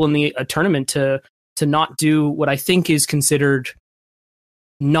on the people in the tournament to not do what I think is considered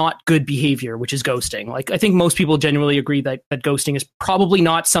not good behavior, which is ghosting. Like, I think most people genuinely agree that ghosting is probably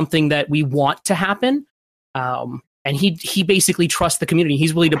not something that we want to happen. And he basically trusts the community.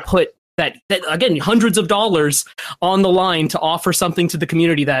 He's willing to put that again, hundreds of dollars on the line to offer something to the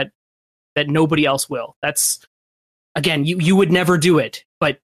community that nobody else will. That's, again, you would never do it,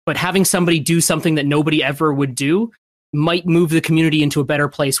 but having somebody do something that nobody ever would do might move the community into a better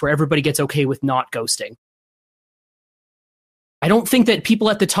place where everybody gets okay with not ghosting. I don't think that people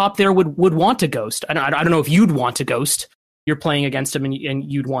at the top there would want to ghost. I don't know if you'd want to ghost. You're playing against him and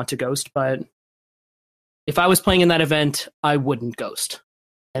you'd want to ghost, but if I was playing in that event, I wouldn't ghost.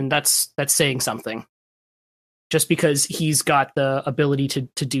 And that's saying something. Just because he's got the ability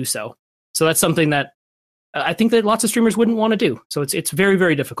to do so. So that's something that I think that lots of streamers wouldn't want to do. So it's very,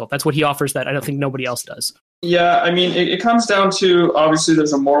 very difficult. That's what he offers that I don't think nobody else does. Yeah, I mean, it comes down to, obviously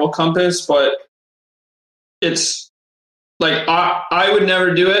there's a moral compass, but it's like, I would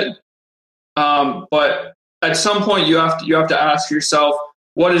never do it. But at some point you have to ask yourself,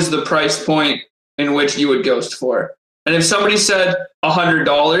 what is the price point in which you would ghost for? And if somebody said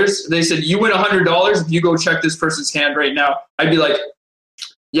 $100, they said, you win $100 if you go check this person's hand right now, I'd be like,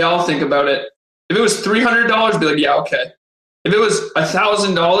 yeah, I'll think about it. If it was $300, I'd be like, yeah, okay. If it was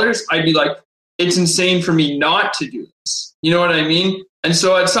 $1,000, I'd be like, it's insane for me not to do this. You know what I mean? And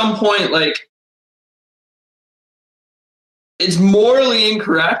so at some point, like, it's morally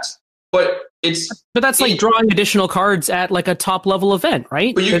incorrect, but that's like drawing additional cards at like a top level event,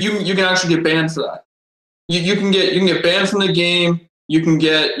 right? But you can actually get banned for that. You can get banned from the game. You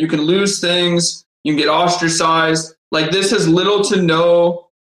can lose things. You can get ostracized. Like, this has little to no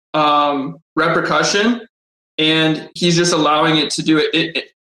repercussion, and he's just allowing it to do it.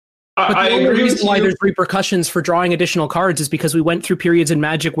 I agree. The reason why there's repercussions for drawing additional cards is because we went through periods in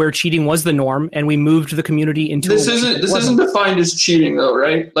Magic where cheating was the norm, and we moved the community into. This isn't defined as cheating, though,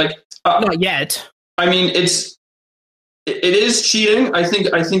 right? Like, not yet. I mean, it is cheating. I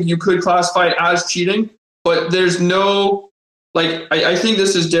think you could classify it as cheating, but there's no, like, I think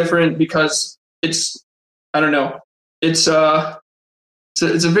this is different because it's, I don't know, it's a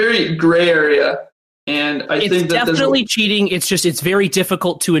very gray area. And I think that definitely cheating. It's just, it's very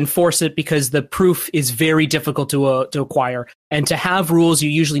difficult to enforce it because the proof is very difficult to acquire. And to have rules, you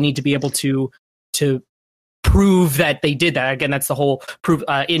usually need to be able to prove that they did that. Again, that's the whole prove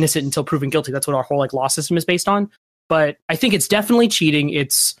innocent until proven guilty. That's what our whole like law system is based on. But I think it's definitely cheating.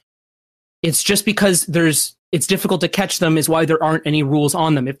 It's just because it's difficult to catch them is why there aren't any rules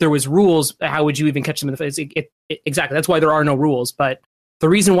on them. If there was rules, how would you even catch them in the face? Exactly. That's why there are no rules. But the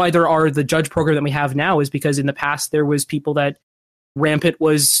reason why there are the judge program that we have now is because in the past there was people that Rampant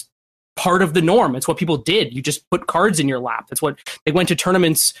was part of the norm. It's what people did. You just put cards in your lap. That's what they went to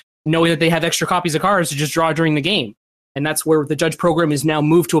tournaments knowing that they have extra copies of cards to just draw during the game. And that's where the judge program is now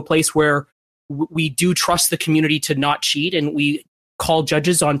moved to a place where we do trust the community to not cheat, and we call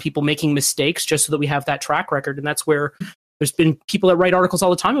judges on people making mistakes just so that we have that track record. And that's where there's been people that write articles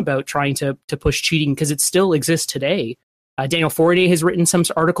all the time about trying to push cheating because it still exists today. Daniel Fortier has written some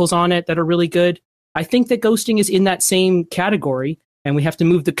articles on it that are really good. I think that ghosting is in that same category, and we have to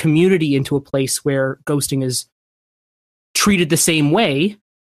move the community into a place where ghosting is treated the same way.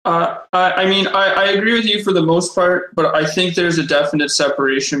 I mean, I agree with you for the most part, but I think there's a definite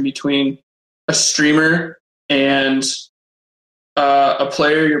separation between a streamer and a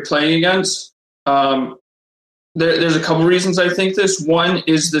player you're playing against. There's a couple reasons I think this. One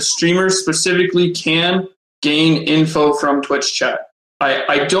is the streamer specifically can gain info from Twitch chat.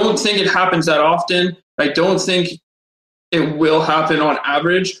 I don't think it happens that often. I don't think it will happen on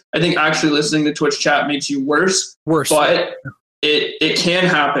average. I think actually listening to Twitch chat makes you worse. But it can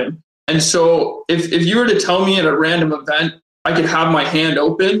happen. And so if you were to tell me at a random event, I could have my hand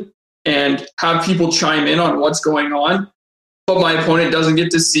open and have people chime in on what's going on, but my opponent doesn't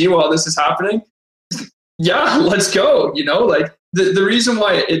get to see while this is happening. Yeah, let's go. You know, like the reason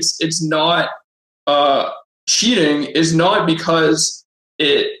why it's not cheating is not because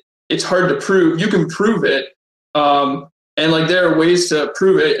it's hard to prove. You can prove it. And like there are ways to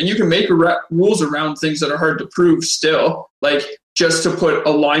prove it, and you can make rules around things that are hard to prove still, like just to put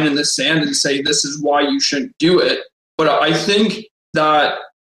a line in the sand and say this is why you shouldn't do it. But I think that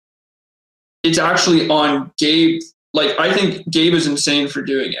it's actually on Gabe. Like I think Gabe is insane for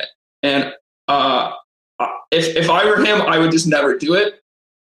doing it, and if I were him, I would just never do it.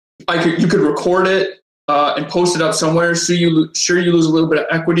 You could record it and post it up somewhere, so you lose a little bit of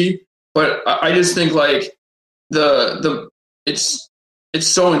equity. But I just think like it's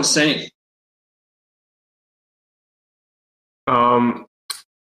so insane.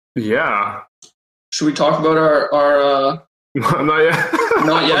 Yeah. Should we talk about our not yet.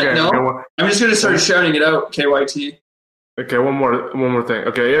 Not yet. Okay, no. okay, I'm just gonna start shouting it out. KYT. Okay, one more thing.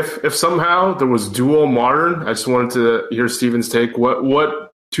 Okay, if somehow there was dual modern, I just wanted to hear Steven's take.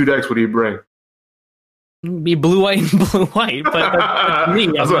 What 2 decks would he bring? Be blue white and blue white, but me,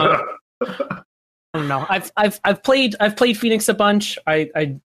 I don't know. I've played Phoenix a bunch.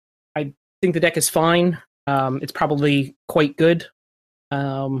 I think the deck is fine. It's probably quite good.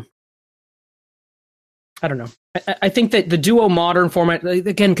 I don't know. I think that the duo modern format,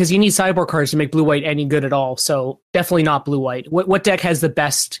 again, because you need sideboard cards to make blue white any good at all. So definitely not blue white. What deck has the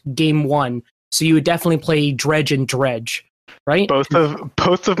best game one? So you would definitely play Dredge and Dredge, right?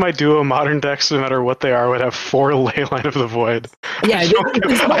 Both of my duo modern decks, no matter what they are, would have 4 Leyline of the Void. Yeah,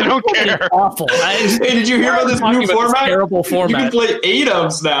 I don't care. Awful. Hey, did you hear about this new format? Terrible format. You can play 8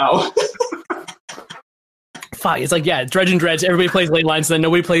 ofs now. Fine. It's like, yeah, Dredge and Dredge. Everybody plays late lines, so then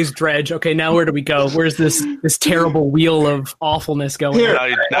nobody plays Dredge. Okay, now where do we go? Where's this terrible wheel of awfulness going? Here, Now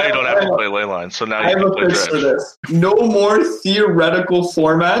you don't have to play Leyline, so now I you have can a play fix for Dredge. this. No more theoretical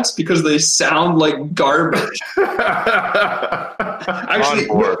formats because they sound like garbage. Actually,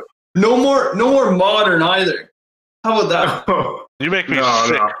 On board. no more modern either. How about that? You make me No,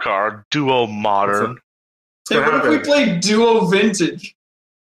 sick, no. Car. Duo modern. Hey, what if we play duo vintage?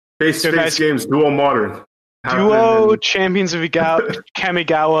 Face games, dual modern. Duo Champions of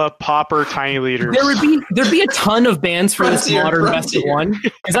Kamigawa, Popper, Tiny Leaders. There'd be a ton of bans for this Frontier, modern best of Frontier. one,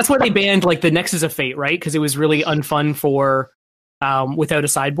 because that's why they banned like the Nexus of Fate, right? Because it was really unfun for without a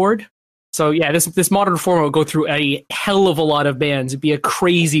sideboard. So yeah, this modern format would go through a hell of a lot of bans. It'd be a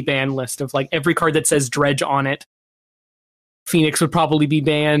crazy ban list of like every card that says Dredge on it. Phoenix would probably be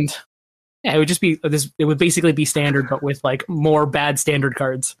banned. Yeah, it would just be this. It would basically be standard, but with like more bad standard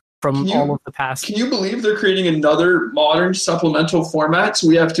cards from all of the past. Can you believe they're creating another modern supplemental format? So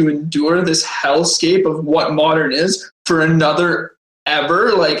we have to endure this hellscape of what modern is for another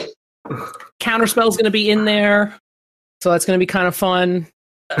ever. Like, Counterspell's going to be in there, so that's going to be kind of fun.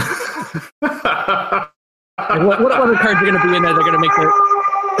 Like, what other cards are going to be in there? They're going to make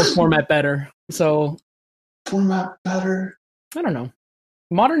the format better. So format better. I don't know.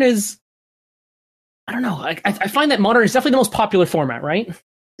 Modern is. I don't know. I find that modern is definitely the most popular format, right?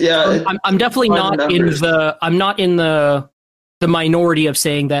 Yeah, I'm definitely fun not numbers. I'm not in the minority of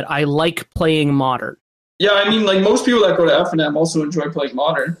saying that I like playing modern. yeah. I mean, like most people that go to FNM also enjoy playing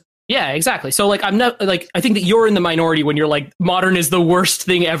modern. Yeah, exactly. So like I'm not like I think that you're in the minority when you're like modern is the worst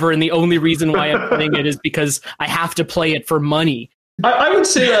thing ever and the only reason why I'm playing it is because I have to play it for money. I would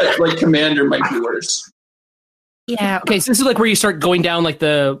say that like Commander might be worse. Yeah. Okay, so this is like where you start going down like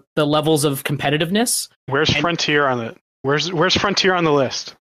the levels of competitiveness. Where's Frontier on it? Where's Frontier on the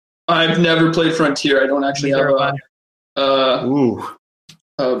list? I've never played Frontier. I don't actually have Ooh.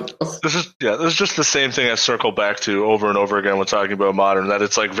 This is just the same thing I circle back to over and over again when talking about modern. That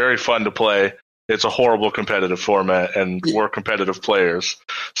it's like very fun to play. It's a horrible competitive format, and we're competitive players,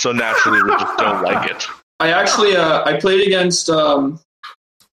 so naturally we just don't like it. I actually I played against John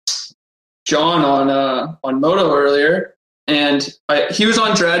on Moto earlier, and he was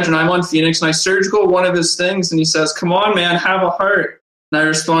on Dredge and I'm on Phoenix, and I surgical one of his things, and he says, "Come on, man, have a heart." And I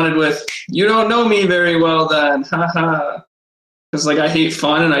responded with, "You don't know me very well, then." Haha. Because like I hate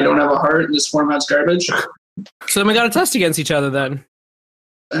fun and I don't have a heart, and this format's garbage. So then we got to test against each other then.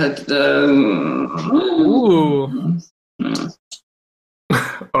 Ooh.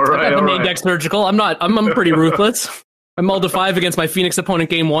 All I right. got the All main right. deck surgical. I'm pretty ruthless. I mulled a 5 against my Phoenix opponent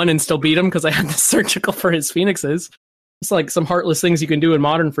game 1 and still beat him because I had the surgical for his Phoenixes. It's like some heartless things you can do in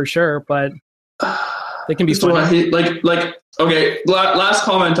modern for sure, but They can be So funny. okay, last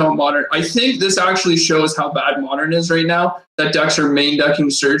comment on Modern. I think this actually shows how bad Modern is right now, that decks are main decking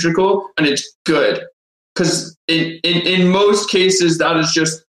Surgical, and it's good. Because in most cases, that is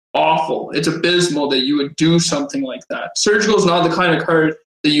just awful. It's abysmal that you would do something like that. Surgical is not the kind of card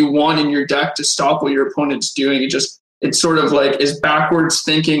that you want in your deck to stop what your opponent's doing. It's sort of like is backwards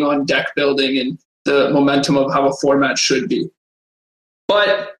thinking on deck building and the momentum of how a format should be.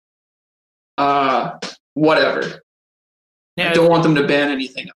 But whatever. Yeah, I don't want them to ban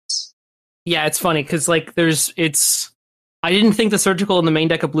anything else. yeah, it's funny because like I didn't think the Surgical in the main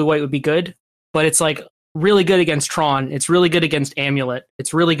deck of blue white would be good, but it's like really good against Tron. It's really good against Amulet.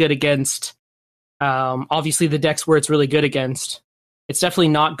 It's really good against obviously the decks where it's really good against. It's definitely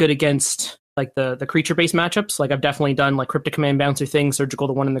not good against like the creature based matchups. Like I've definitely done like Cryptic Command Bouncer thing, Surgical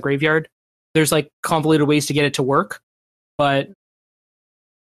the one in the graveyard. There's like convoluted ways to get it to work, but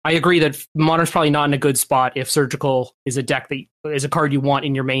I agree that Modern's probably not in a good spot if Surgical is a deck that is a card you want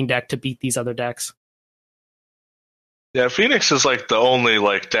in your main deck to beat these other decks. Yeah, Phoenix is like the only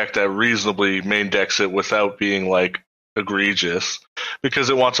like deck that reasonably main decks it without being like egregious,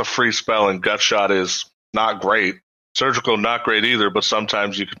 because it wants a free spell, and Gutshot is not great. Surgical not great either, but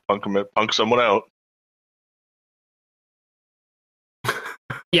sometimes you can punk someone out.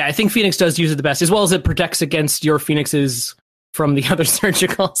 Yeah, I think Phoenix does use it the best, as well as it protects against your Phoenixes from the other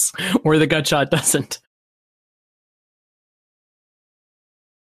Surgicals, where the Gutshot doesn't.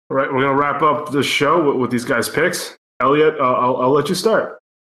 All right, we're going to wrap up the show with these guys' picks. Elliot, I'll let you start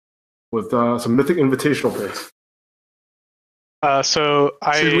with some Mythic Invitational picks.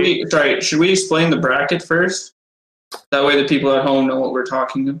 Should we explain the bracket first? That way the people at home know what we're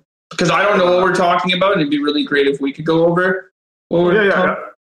talking about. Because I don't know what we're talking about, and it'd be really great if we could go over what we're talking about.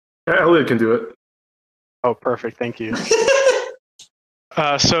 Elliot can do it. Oh, perfect. Thank you.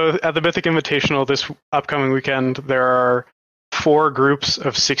 So at the Mythic Invitational this upcoming weekend, there are 4 groups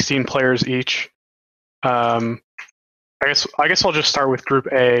of 16 players each. I guess I'll just start with Group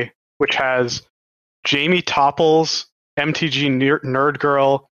A, which has Jamie Topples, MTG Nerd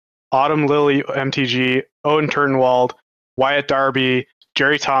Girl, Autumn Lily MTG, Owen Turnwald, Wyatt Darby,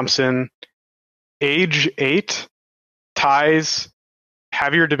 Jerry Thompson, Age 8, Ties,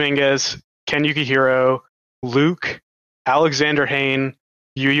 Javier Dominguez, Ken Yukihiro, Luke, Alexander Hain,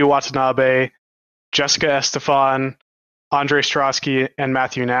 Yuya Watanabe, Jessica Estefan, Andre Strosky, and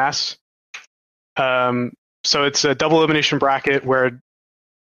Matthew Nass. So it's a double elimination bracket where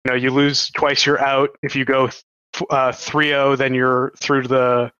you lose twice, you're out. If you go 3-0, then you're through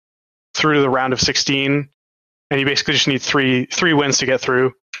to the round of 16, and you basically just need three wins to get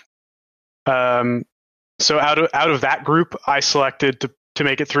through. So out of that group, I selected to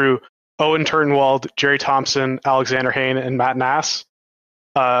make it through Owen Turnwald, Jerry Thompson, Alexander Hain, and Matt Nass.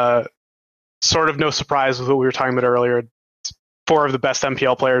 Sort of no surprise with what we were talking about earlier. It's 4 of the best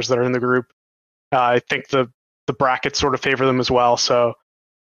MPL players that are in the group. I think the brackets sort of favor them as well, so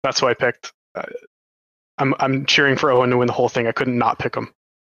that's who I picked. I'm cheering for Owen to win the whole thing. I couldn't not pick him.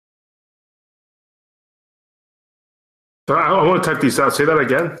 So I want to type these out. Say that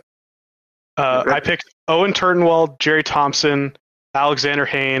again. I picked Owen Turnwald, Jerry Thompson, Alexander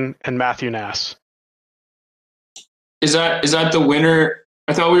Hain, and Matthew Nass. Is that the winner?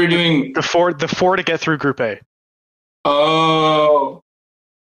 I thought we were doing the four to get through Group A. Oh,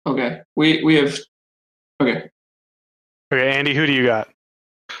 okay. We have okay. Okay, Andy, who do you got?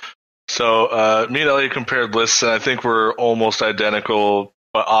 So me and Elliot compared lists, and I think we're almost identical,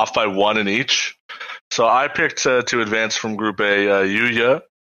 but off by 1 in each. So I picked to advance from Group A Yuya,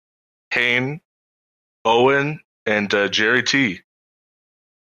 Hain, Owen, and Jerry T.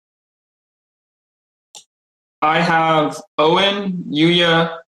 I have Owen,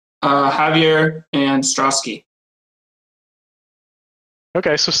 Yuya, Javier, and Strosky.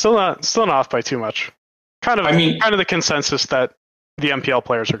 Okay, so still not off by too much. Kind of the consensus that the MPL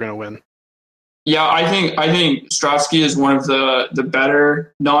players are going to win. Yeah, I think Strosky is one of the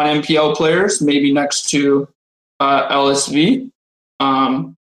better non-MPL players, maybe next to LSV.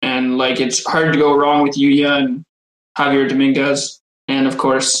 And like it's hard to go wrong with Yuya and Javier Dominguez, and of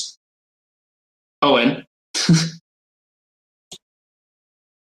course Owen.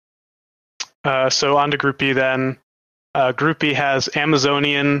 So on to Group B then. Group B has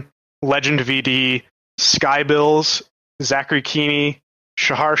Amazonian, Legend VD, Skybills, Zachary Keeney,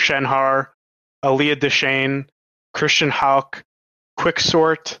 Shahar Shenhar, Aaliyah Deshane, Christian Hauk,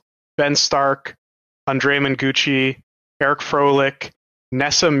 Quicksort, Ben Stark, Andre Mangucci, Eric Froelich,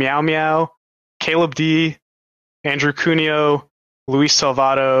 Nessa Meow Meow, Caleb D, Andrew Cuneo, Luis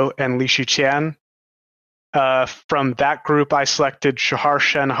Salvato, and Li Shiqian. From that group, I selected Shahar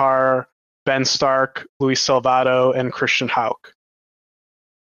Shenhar, Ben Stark, Luis Salvato, and Christian Hauck.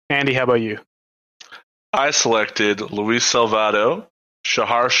 Andy, how about you? I selected Luis Salvato,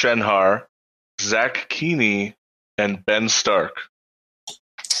 Shahar Shenhar, Zach Keeney, and Ben Stark.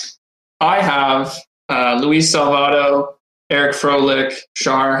 I have Luis Salvato, Eric Froelich,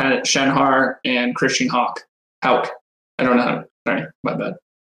 Shahar Shenhar, and Christian Hauck. I don't know how. Sorry, my bad.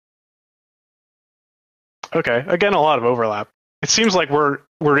 Okay, again, a lot of overlap. It seems like we're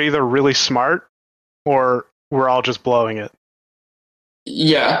either really smart or we're all just blowing it.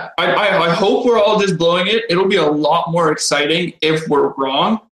 Yeah, I hope we're all just blowing it. It'll be a lot more exciting if we're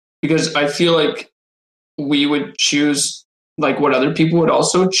wrong, because I feel like we would choose like what other people would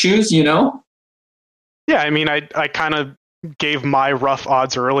also choose, you know? Yeah, I mean, I kind of gave my rough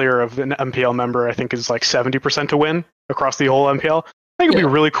odds earlier of an MPL member, I think is like 70% to win across the whole MPL. I think it'd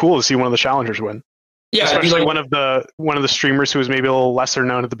be really cool to see one of the challengers win. Yeah, especially one of the streamers who was maybe a little lesser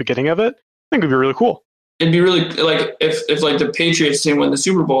known at the beginning of it. I think it'd be really cool. It'd be really like if like the Patriots didn't win the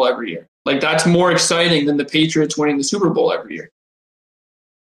Super Bowl every year. Like that's more exciting than the Patriots winning the Super Bowl every year.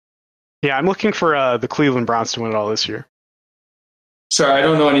 Yeah, I'm looking for the Cleveland Browns to win it all this year. Sorry, I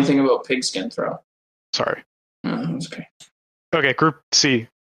don't know anything about pigskin throw. Sorry. That's okay. Okay, Group C.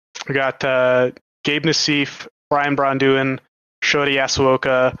 We got Gabe Nassif, Brian Bronduin, Shodi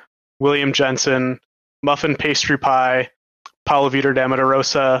Yasuoka, William Jensen, Muffin Pastry Pie, Paulo Vitor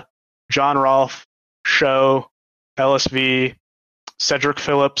Damarosa, John Rolfe, Show, LSV, Cedric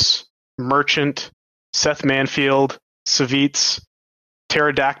Phillips, Merchant, Seth Manfield, Savitz,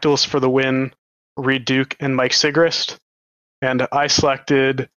 Pterodactyls for the win, Reed Duke, and Mike Sigrist. And I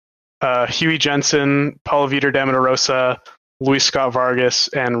selected Huey Jensen, Paulo Vitor Damarosa, Luis Scott Vargas,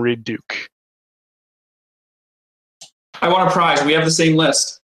 and Reed Duke. I want a prize. We have the same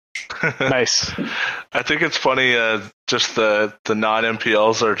list. Nice. I think it's funny. Just the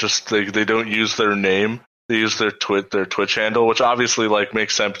non-MPLs are just they don't use their name. They use their Twitch handle, which obviously like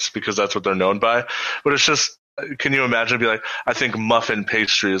makes sense because that's what they're known by. But it's just, can you imagine? Be like, I think Muffin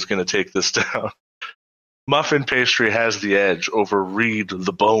Pastry is going to take this down. Muffin Pastry has the edge over Reed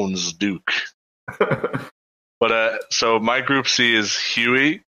the Bones Duke. But so my Group C is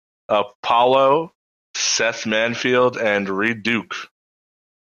Huey, Paulo, Seth Manfield, and Reed Duke.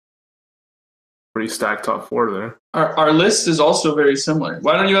 Pretty stacked top four there. Our list is also very similar.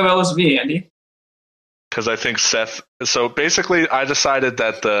 Why don't you have LSV, Andy? Because I think Seth. So basically, I decided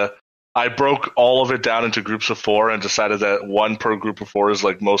that I broke all of it down into groups of four and decided that one per group of four is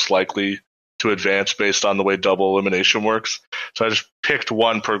like most likely to advance based on the way double elimination works. So I just picked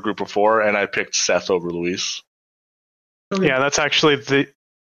one per group of four, and I picked Seth over Luis. Yeah, that's actually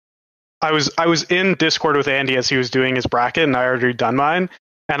I was in Discord with Andy as he was doing his bracket, and I already done mine.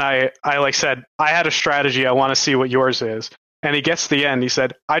 And I like said, I had a strategy. I want to see what yours is. And he gets to the end. He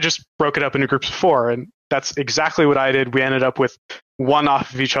said, I just broke it up into groups of four. And that's exactly what I did. We ended up with one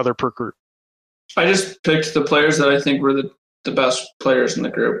off of each other per group. I just picked the players that I think were the best players in the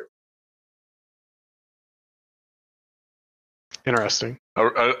group. Interesting.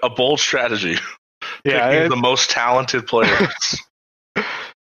 A bold strategy. Yeah, the most talented players.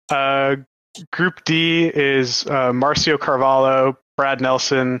 Group D is Marcio Carvalho, Brad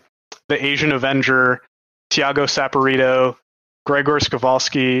Nelson, the Asian Avenger, Tiago Saporito, Gregor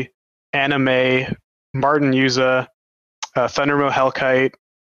Skovalski, Anna May, Martin Yuza, Thundermo Hellkite,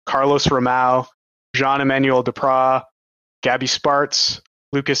 Carlos Ramau, Jean-Emmanuel Depras, Gabby Sparts,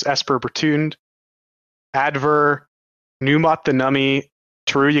 Lucas Esper Bertund, Adver, Numot the Nummy,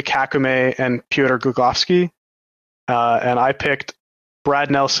 Teruya Kakume, and Pyotr Glugovsky. And I picked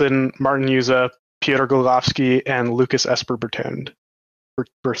Brad Nelson, Martin Yuza, Pyotr Glugovsky, and Lucas Esper Bertund.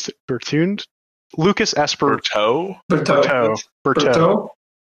 Bertund? Lucas Esper Berteau? Berteau.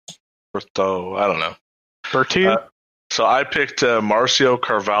 I don't know. Bertund? So I picked Marcio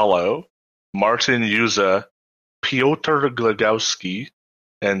Carvalho, Martin Yuza, Pyotr Glugovsky,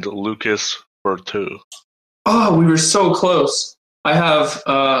 and Lucas Berteau. Oh, we were so close. I have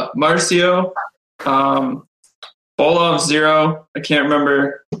Marcio, Bolov 0. I can't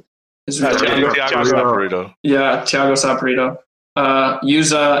remember his real name. Tiago Saporito. Yeah, Tiago Saporito.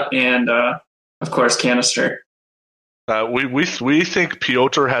 Yuza, and of course Canister. We think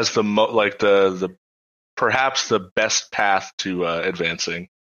Pyotr has the perhaps the best path to advancing.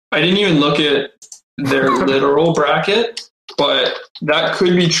 I didn't even look at their literal bracket, but that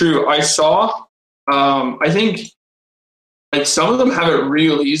could be true. I saw. I think like some of them have it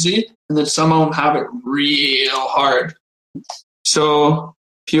real easy, and then some of them have it real hard. So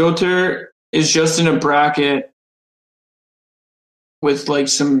Pyotr is just in a bracket with like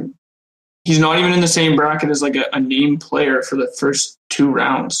some he's not even in the same bracket as like a named player for the first 2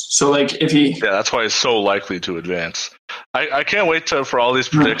 rounds. So like if he that's why he's so likely to advance. I can't wait for all these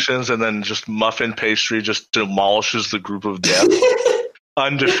predictions, and then just Muffin Pastry just demolishes the group of death.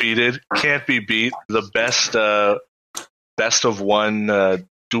 Undefeated, can't be beat, the best of one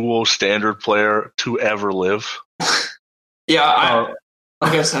dual standard player to ever live. Yeah,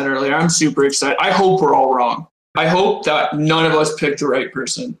 like I said earlier, I'm super excited. I hope we're all wrong. I hope that none of us picked the right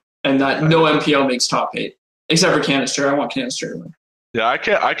person and that no MPL makes top 8. Except for Canister. I want Canister to win. Yeah, I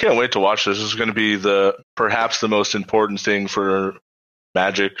can't wait to watch this. This is going to be perhaps the most important thing for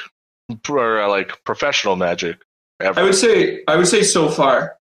Magic, for like professional Magic ever. I would say so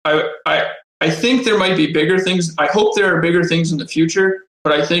far. I think there might be bigger things. I hope there are bigger things in the future,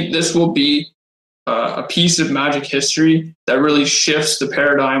 but I think this will be a piece of Magic history that really shifts the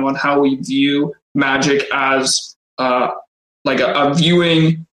paradigm on how we view Magic as like a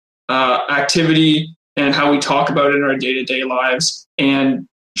viewing activity, and how we talk about it in our day-to-day lives, and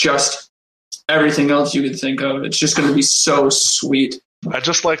just everything else you could think of. It's just going to be so sweet. I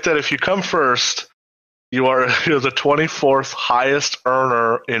just like that if you come first, you're the 24th highest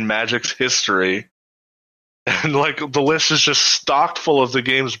earner in Magic's history. And like the list is just stocked full of the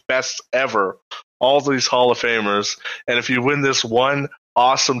game's best ever. All these Hall of Famers. And if you win this one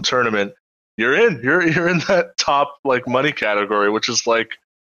awesome tournament, you're in. You're in that top like money category, which is like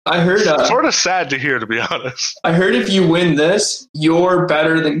I heard sort of sad to hear, to be honest. I heard if you win this, you're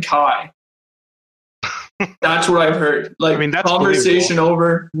better than Kai. That's what I've heard. Like, I mean, that's conversation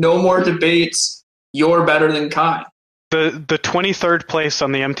over. No more debates. You're better than Kai. The 23rd place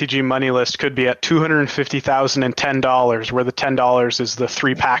on the MTG money list could be at $250,010, where the $10 is the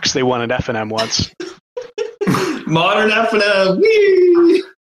 3 packs they won at FNM once. Modern FNM. Whee!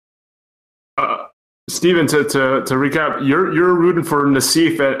 Steven, to recap, you're rooting for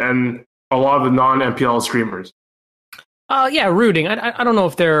Nassif and a lot of the non-MPL streamers. Yeah, rooting. I don't know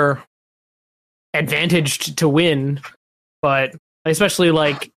if they're advantaged to win, but especially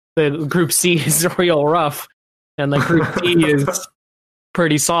like the Group C is real rough, and like Group D is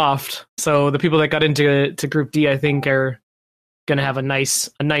pretty soft. So the people that got into Group D, I think, are gonna have a nice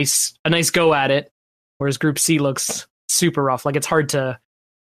go at it, whereas Group C looks super rough. Like it's hard to.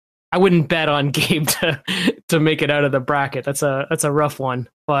 I wouldn't bet on Gabe to make it out of the bracket. That's a rough one,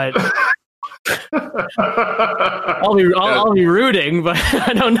 but I'll be rooting. But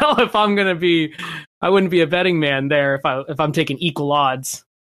I don't know if I'm gonna be. I wouldn't be a betting man there if I'm taking equal odds.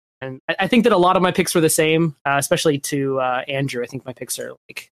 And I think that a lot of my picks were the same, especially to Andrew. I think my picks are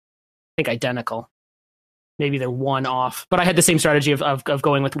identical. Maybe they're one off, but I had the same strategy of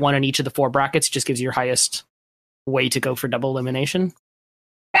going with one in each of the 4 brackets. Just gives you your highest way to go for double elimination.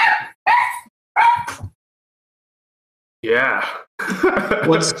 Yeah.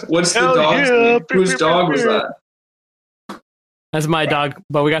 What's the dog's name? Whose dog was that? That's my dog,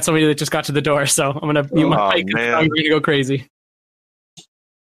 but we got somebody that just got to the door, so I'm gonna mute my mic. I'm gonna go crazy.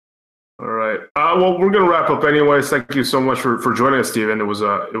 All right. Well, we're gonna wrap up anyways. Thank you so much for joining us, Steven. It was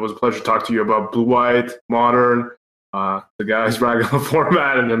a pleasure to talk to you about Blue White, Modern, the guys' regular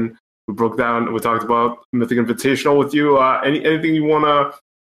format, and then we talked about Mythic Invitational with you. Anything you wanna?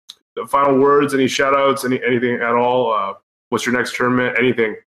 Final words? Any shout outs? Anything at all? What's your next tournament?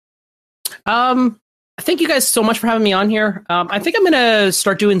 Anything? Thank you guys so much for having me on here. I think I'm gonna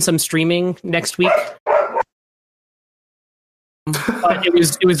start doing some streaming next week. But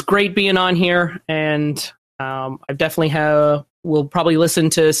it was great being on here, and I definitely will probably listen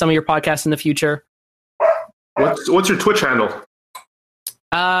to some of your podcasts in the future. What's your Twitch handle?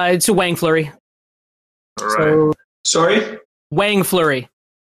 It's a Wang Flurry. All right. Sorry? Wang Flurry.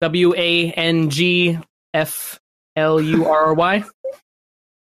 WANGFLURRY.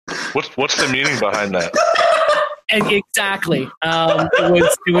 What's the meaning behind that? Exactly.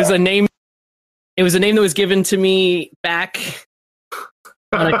 It was a name. It was a name that was given to me back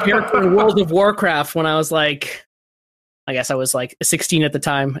on a character in World of Warcraft when I was like, I guess I was like 16 at the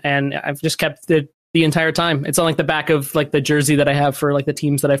time, and I've just kept it the entire time. It's on like the back of like the jersey that I have for like the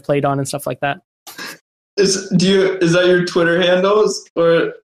teams that I've played on and stuff like that. Is that your Twitter handles,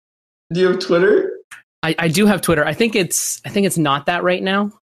 or do you have Twitter? I do have Twitter. I think it's not that right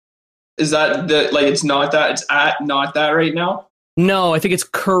now. Is that it's not that? It's at not that right now? No, I think it's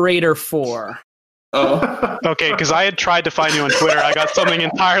Curator4. Oh. Okay, because I had tried to find you on Twitter. I got something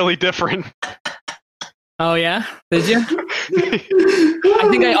entirely different. Oh, yeah? Did you? I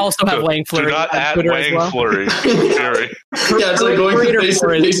think I also have Wang Flurry. Do not add Twitter Wang Flurry. Yeah, it's like going to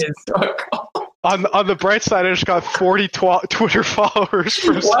Facebook.com. On the bright side, I just got 40 Twitter followers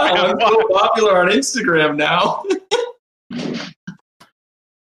from Wow, I'm so popular on Instagram now.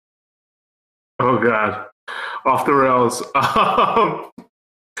 Oh god, off the rails.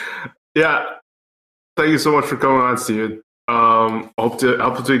 Yeah, thank you so much for coming on, Steven. Hope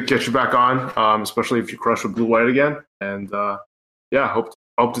to get you back on, especially if you crush with blue white again. And yeah, hope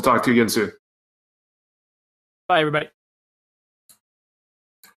to talk to you again soon. Bye, everybody.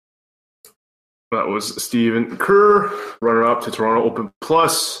 That was Steven Kerr, runner-up to Toronto Open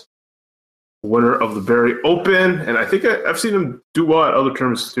Plus, winner of the Barrie Open, and I think I've seen him do well at other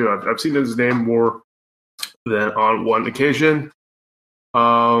tournaments too. I've seen his name more than on one occasion.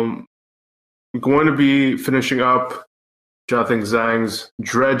 I'm going to be finishing up Jonathan Zhang's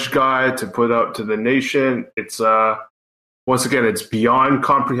Dredge Guide to put out to the nation. It's once again, it's beyond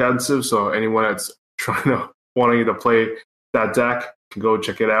comprehensive, so anyone that's wanting to play that deck can go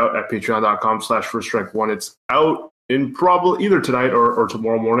check it out at patreon.com/firststrike1. It's out in probably either tonight or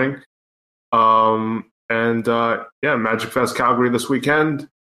tomorrow morning. Yeah, Magic Fest Calgary this weekend.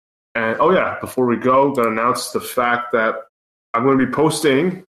 And oh yeah, before we go, gotta announce the fact that I'm going to be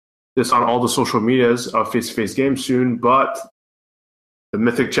posting this on all the social medias of Face-to-Face Games soon, but the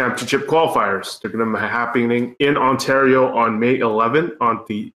Mythic Championship qualifiers, they're going to be happening in Ontario on May 11th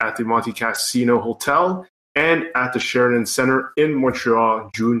at the Monte Cassino Hotel and at the Sheridan Centre in Montreal,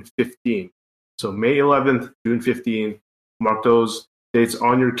 June 15th. So May 11th, June 15th, mark those dates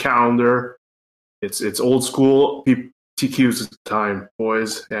on your calendar. It's old school TQ's time,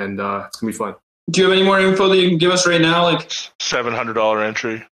 boys, and it's going to be fun. Do you have any more info that you can give us right now? Like $700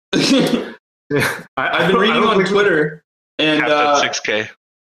 entry. I've been reading on Twitter, and at $6K.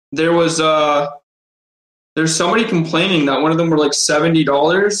 There was there's somebody complaining that one of them were like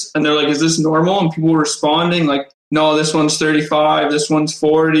 $70, and they're like, "Is this normal?" And people were responding like, "No, this one's $35, this one's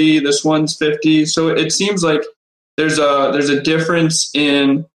 $40, this one's $50." So it seems like there's a difference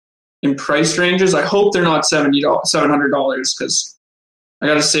in price ranges. I hope they're not $700 because I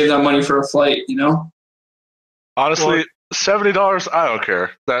got to save that money for a flight. You know. Honestly, $70, I don't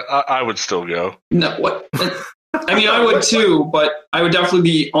care. That I would still go. No, what? I mean, I would too, but I would definitely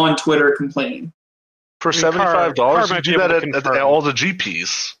be on Twitter complaining. For $75, you do that at all the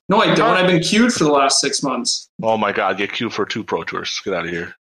GPs. No, I don't. I've been queued for the last 6 months. Oh my god, get queued for 2 Pro Tours. Get out of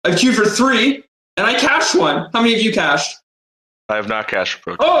here. I've queued for 3, and I cashed one. How many of you cashed? I have not cashed for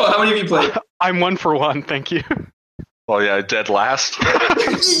Pro Tours. Oh, how many of you played? I'm 1 for 1, thank you. Oh yeah, dead last.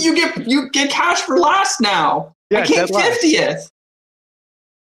 you get cash for last now. Yeah, I came 50th.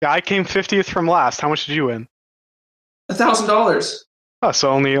 Yeah, I came 50th from last. How much did you win? $1,000. Oh,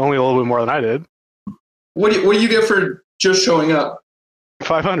 so only a little bit more than I did. What do you get for just showing up?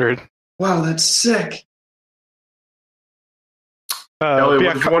 500. Wow, that's sick. Elliot,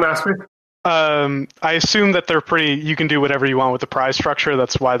 what did you want to ask me? I assume that they're pretty. You can do whatever you want with the prize structure.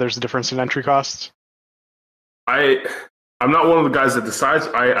 That's why there's a difference in entry costs. I'm not one of the guys that decides.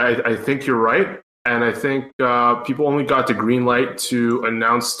 I think you're right, and I think people only got the green light to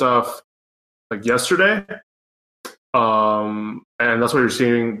announce stuff like yesterday. And that's why you're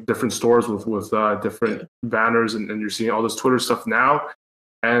seeing different stores with different banners, and you're seeing all this Twitter stuff now.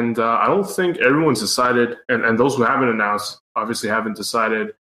 And I don't think everyone's decided, and those who haven't announced obviously haven't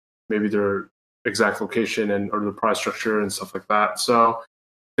decided maybe their exact location or the price structure and stuff like that. So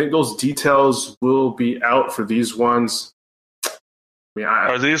I think those details will be out for these ones. I mean,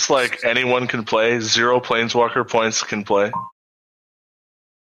 are these like anyone can play? 0 Planeswalker points can play?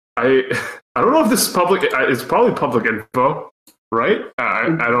 I don't know if this is public. It's probably public info, right? I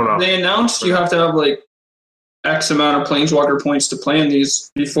don't know. They announced you have to have like X amount of Planeswalker points to play in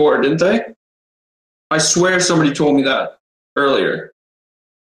these before, didn't they? I swear somebody told me that earlier.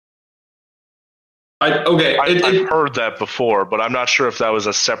 I've heard that before, but I'm not sure if that was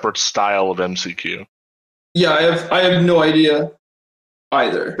a separate style of MCQ. Yeah, I have no idea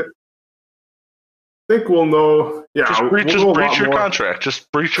either. I think we'll know. Yeah, just breach your contract.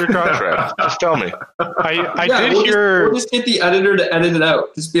 Just breach your contract. Just tell me. I did hear. We'll just get the editor to edit it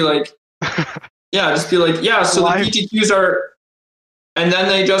out. Just be like, yeah. So the PTQs are, and then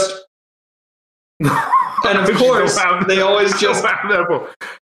they just, and of course they always just.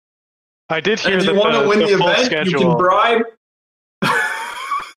 I did hear that if you want to win the event, schedule, you can bribe.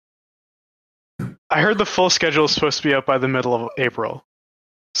 I heard the full schedule is supposed to be out by the middle of April.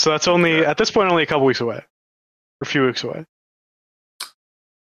 So that's at this point, only a couple weeks away. Or a few weeks away. Are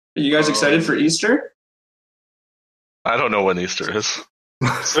you guys excited for Easter? I don't know when Easter is.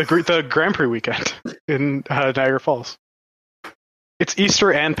 It's the Grand Prix weekend in Niagara Falls. It's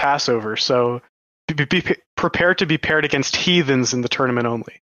Easter and Passover, so be prepared to be paired against heathens in the tournament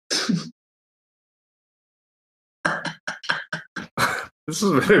only. This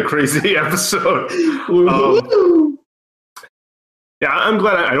has been a crazy episode. Yeah, I'm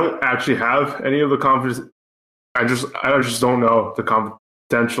glad I don't actually have any of the confidence. I just don't know the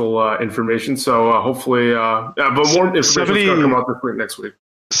confidential information. So hopefully, but more information is going to come out this week, next week.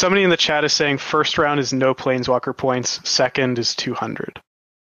 Somebody in the chat is saying first round is no Planeswalker points, second is 200.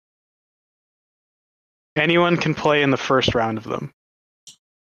 Anyone can play in the first round of them.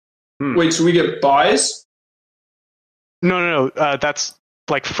 Wait, so we get buys? No. That's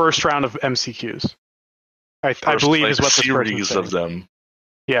like first round of MCQs. I believe is what the series of them.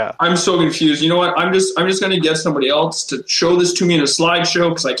 Yeah, I'm so confused. You know what? I'm just going to get somebody else to show this to me in a slideshow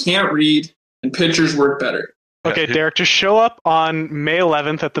because I can't read and pictures work better. Okay, Derek, just show up on May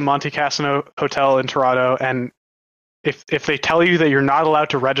 11th at the Monte Cassino Hotel in Toronto, and if they tell you that you're not allowed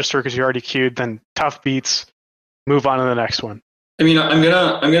to register because you're already queued, then tough beats. Move on to the next one. I mean, I'm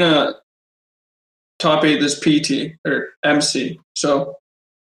gonna top 8 this PT or MC. So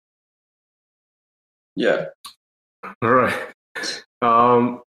yeah. All right.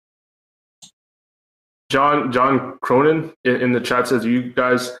 John Cronin in the chat says, you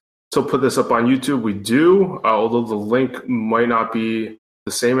guys still put this up on YouTube? We do, although the link might not be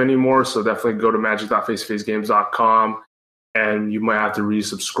the same anymore. So definitely go to magic.facegames.com and you might have to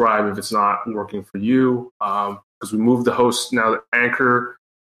resubscribe if it's not working for you. Because we moved the host now to Anchor,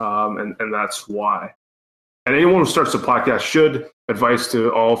 and that's why. And anyone who starts a podcast should, advice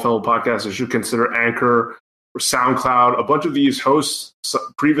to all fellow podcasters, should consider Anchor or SoundCloud. A bunch of these hosts,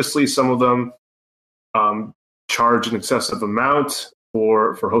 previously some of them charge an excessive amount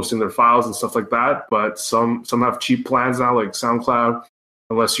for hosting their files and stuff like that, but some have cheap plans now, like SoundCloud,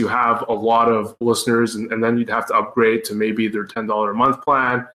 unless you have a lot of listeners, and then you'd have to upgrade to maybe their $10 a month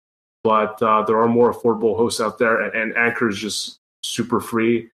plan. But there are more affordable hosts out there, and Anchor is just super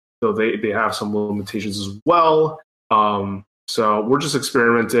free, so they have some limitations as well. So we're just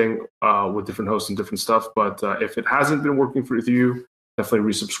experimenting with different hosts and different stuff. But if it hasn't been working for you, definitely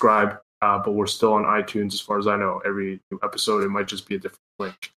resubscribe. But we're still on iTunes, as far as I know. Every new episode, it might just be a different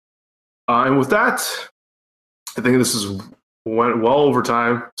link. And with that, I think this went well over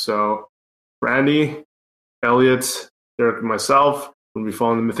time. So Randy, Elliot, Derek, and myself will be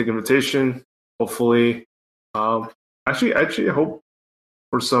following the Mythic Invitation. Hopefully, actually, I hope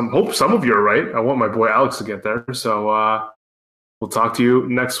some of you are right. I want my boy Alex to get there. So we'll talk to you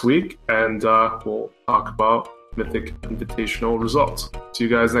next week, and we'll talk about Mythic Invitational results. See you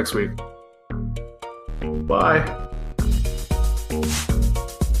guys next week. Bye.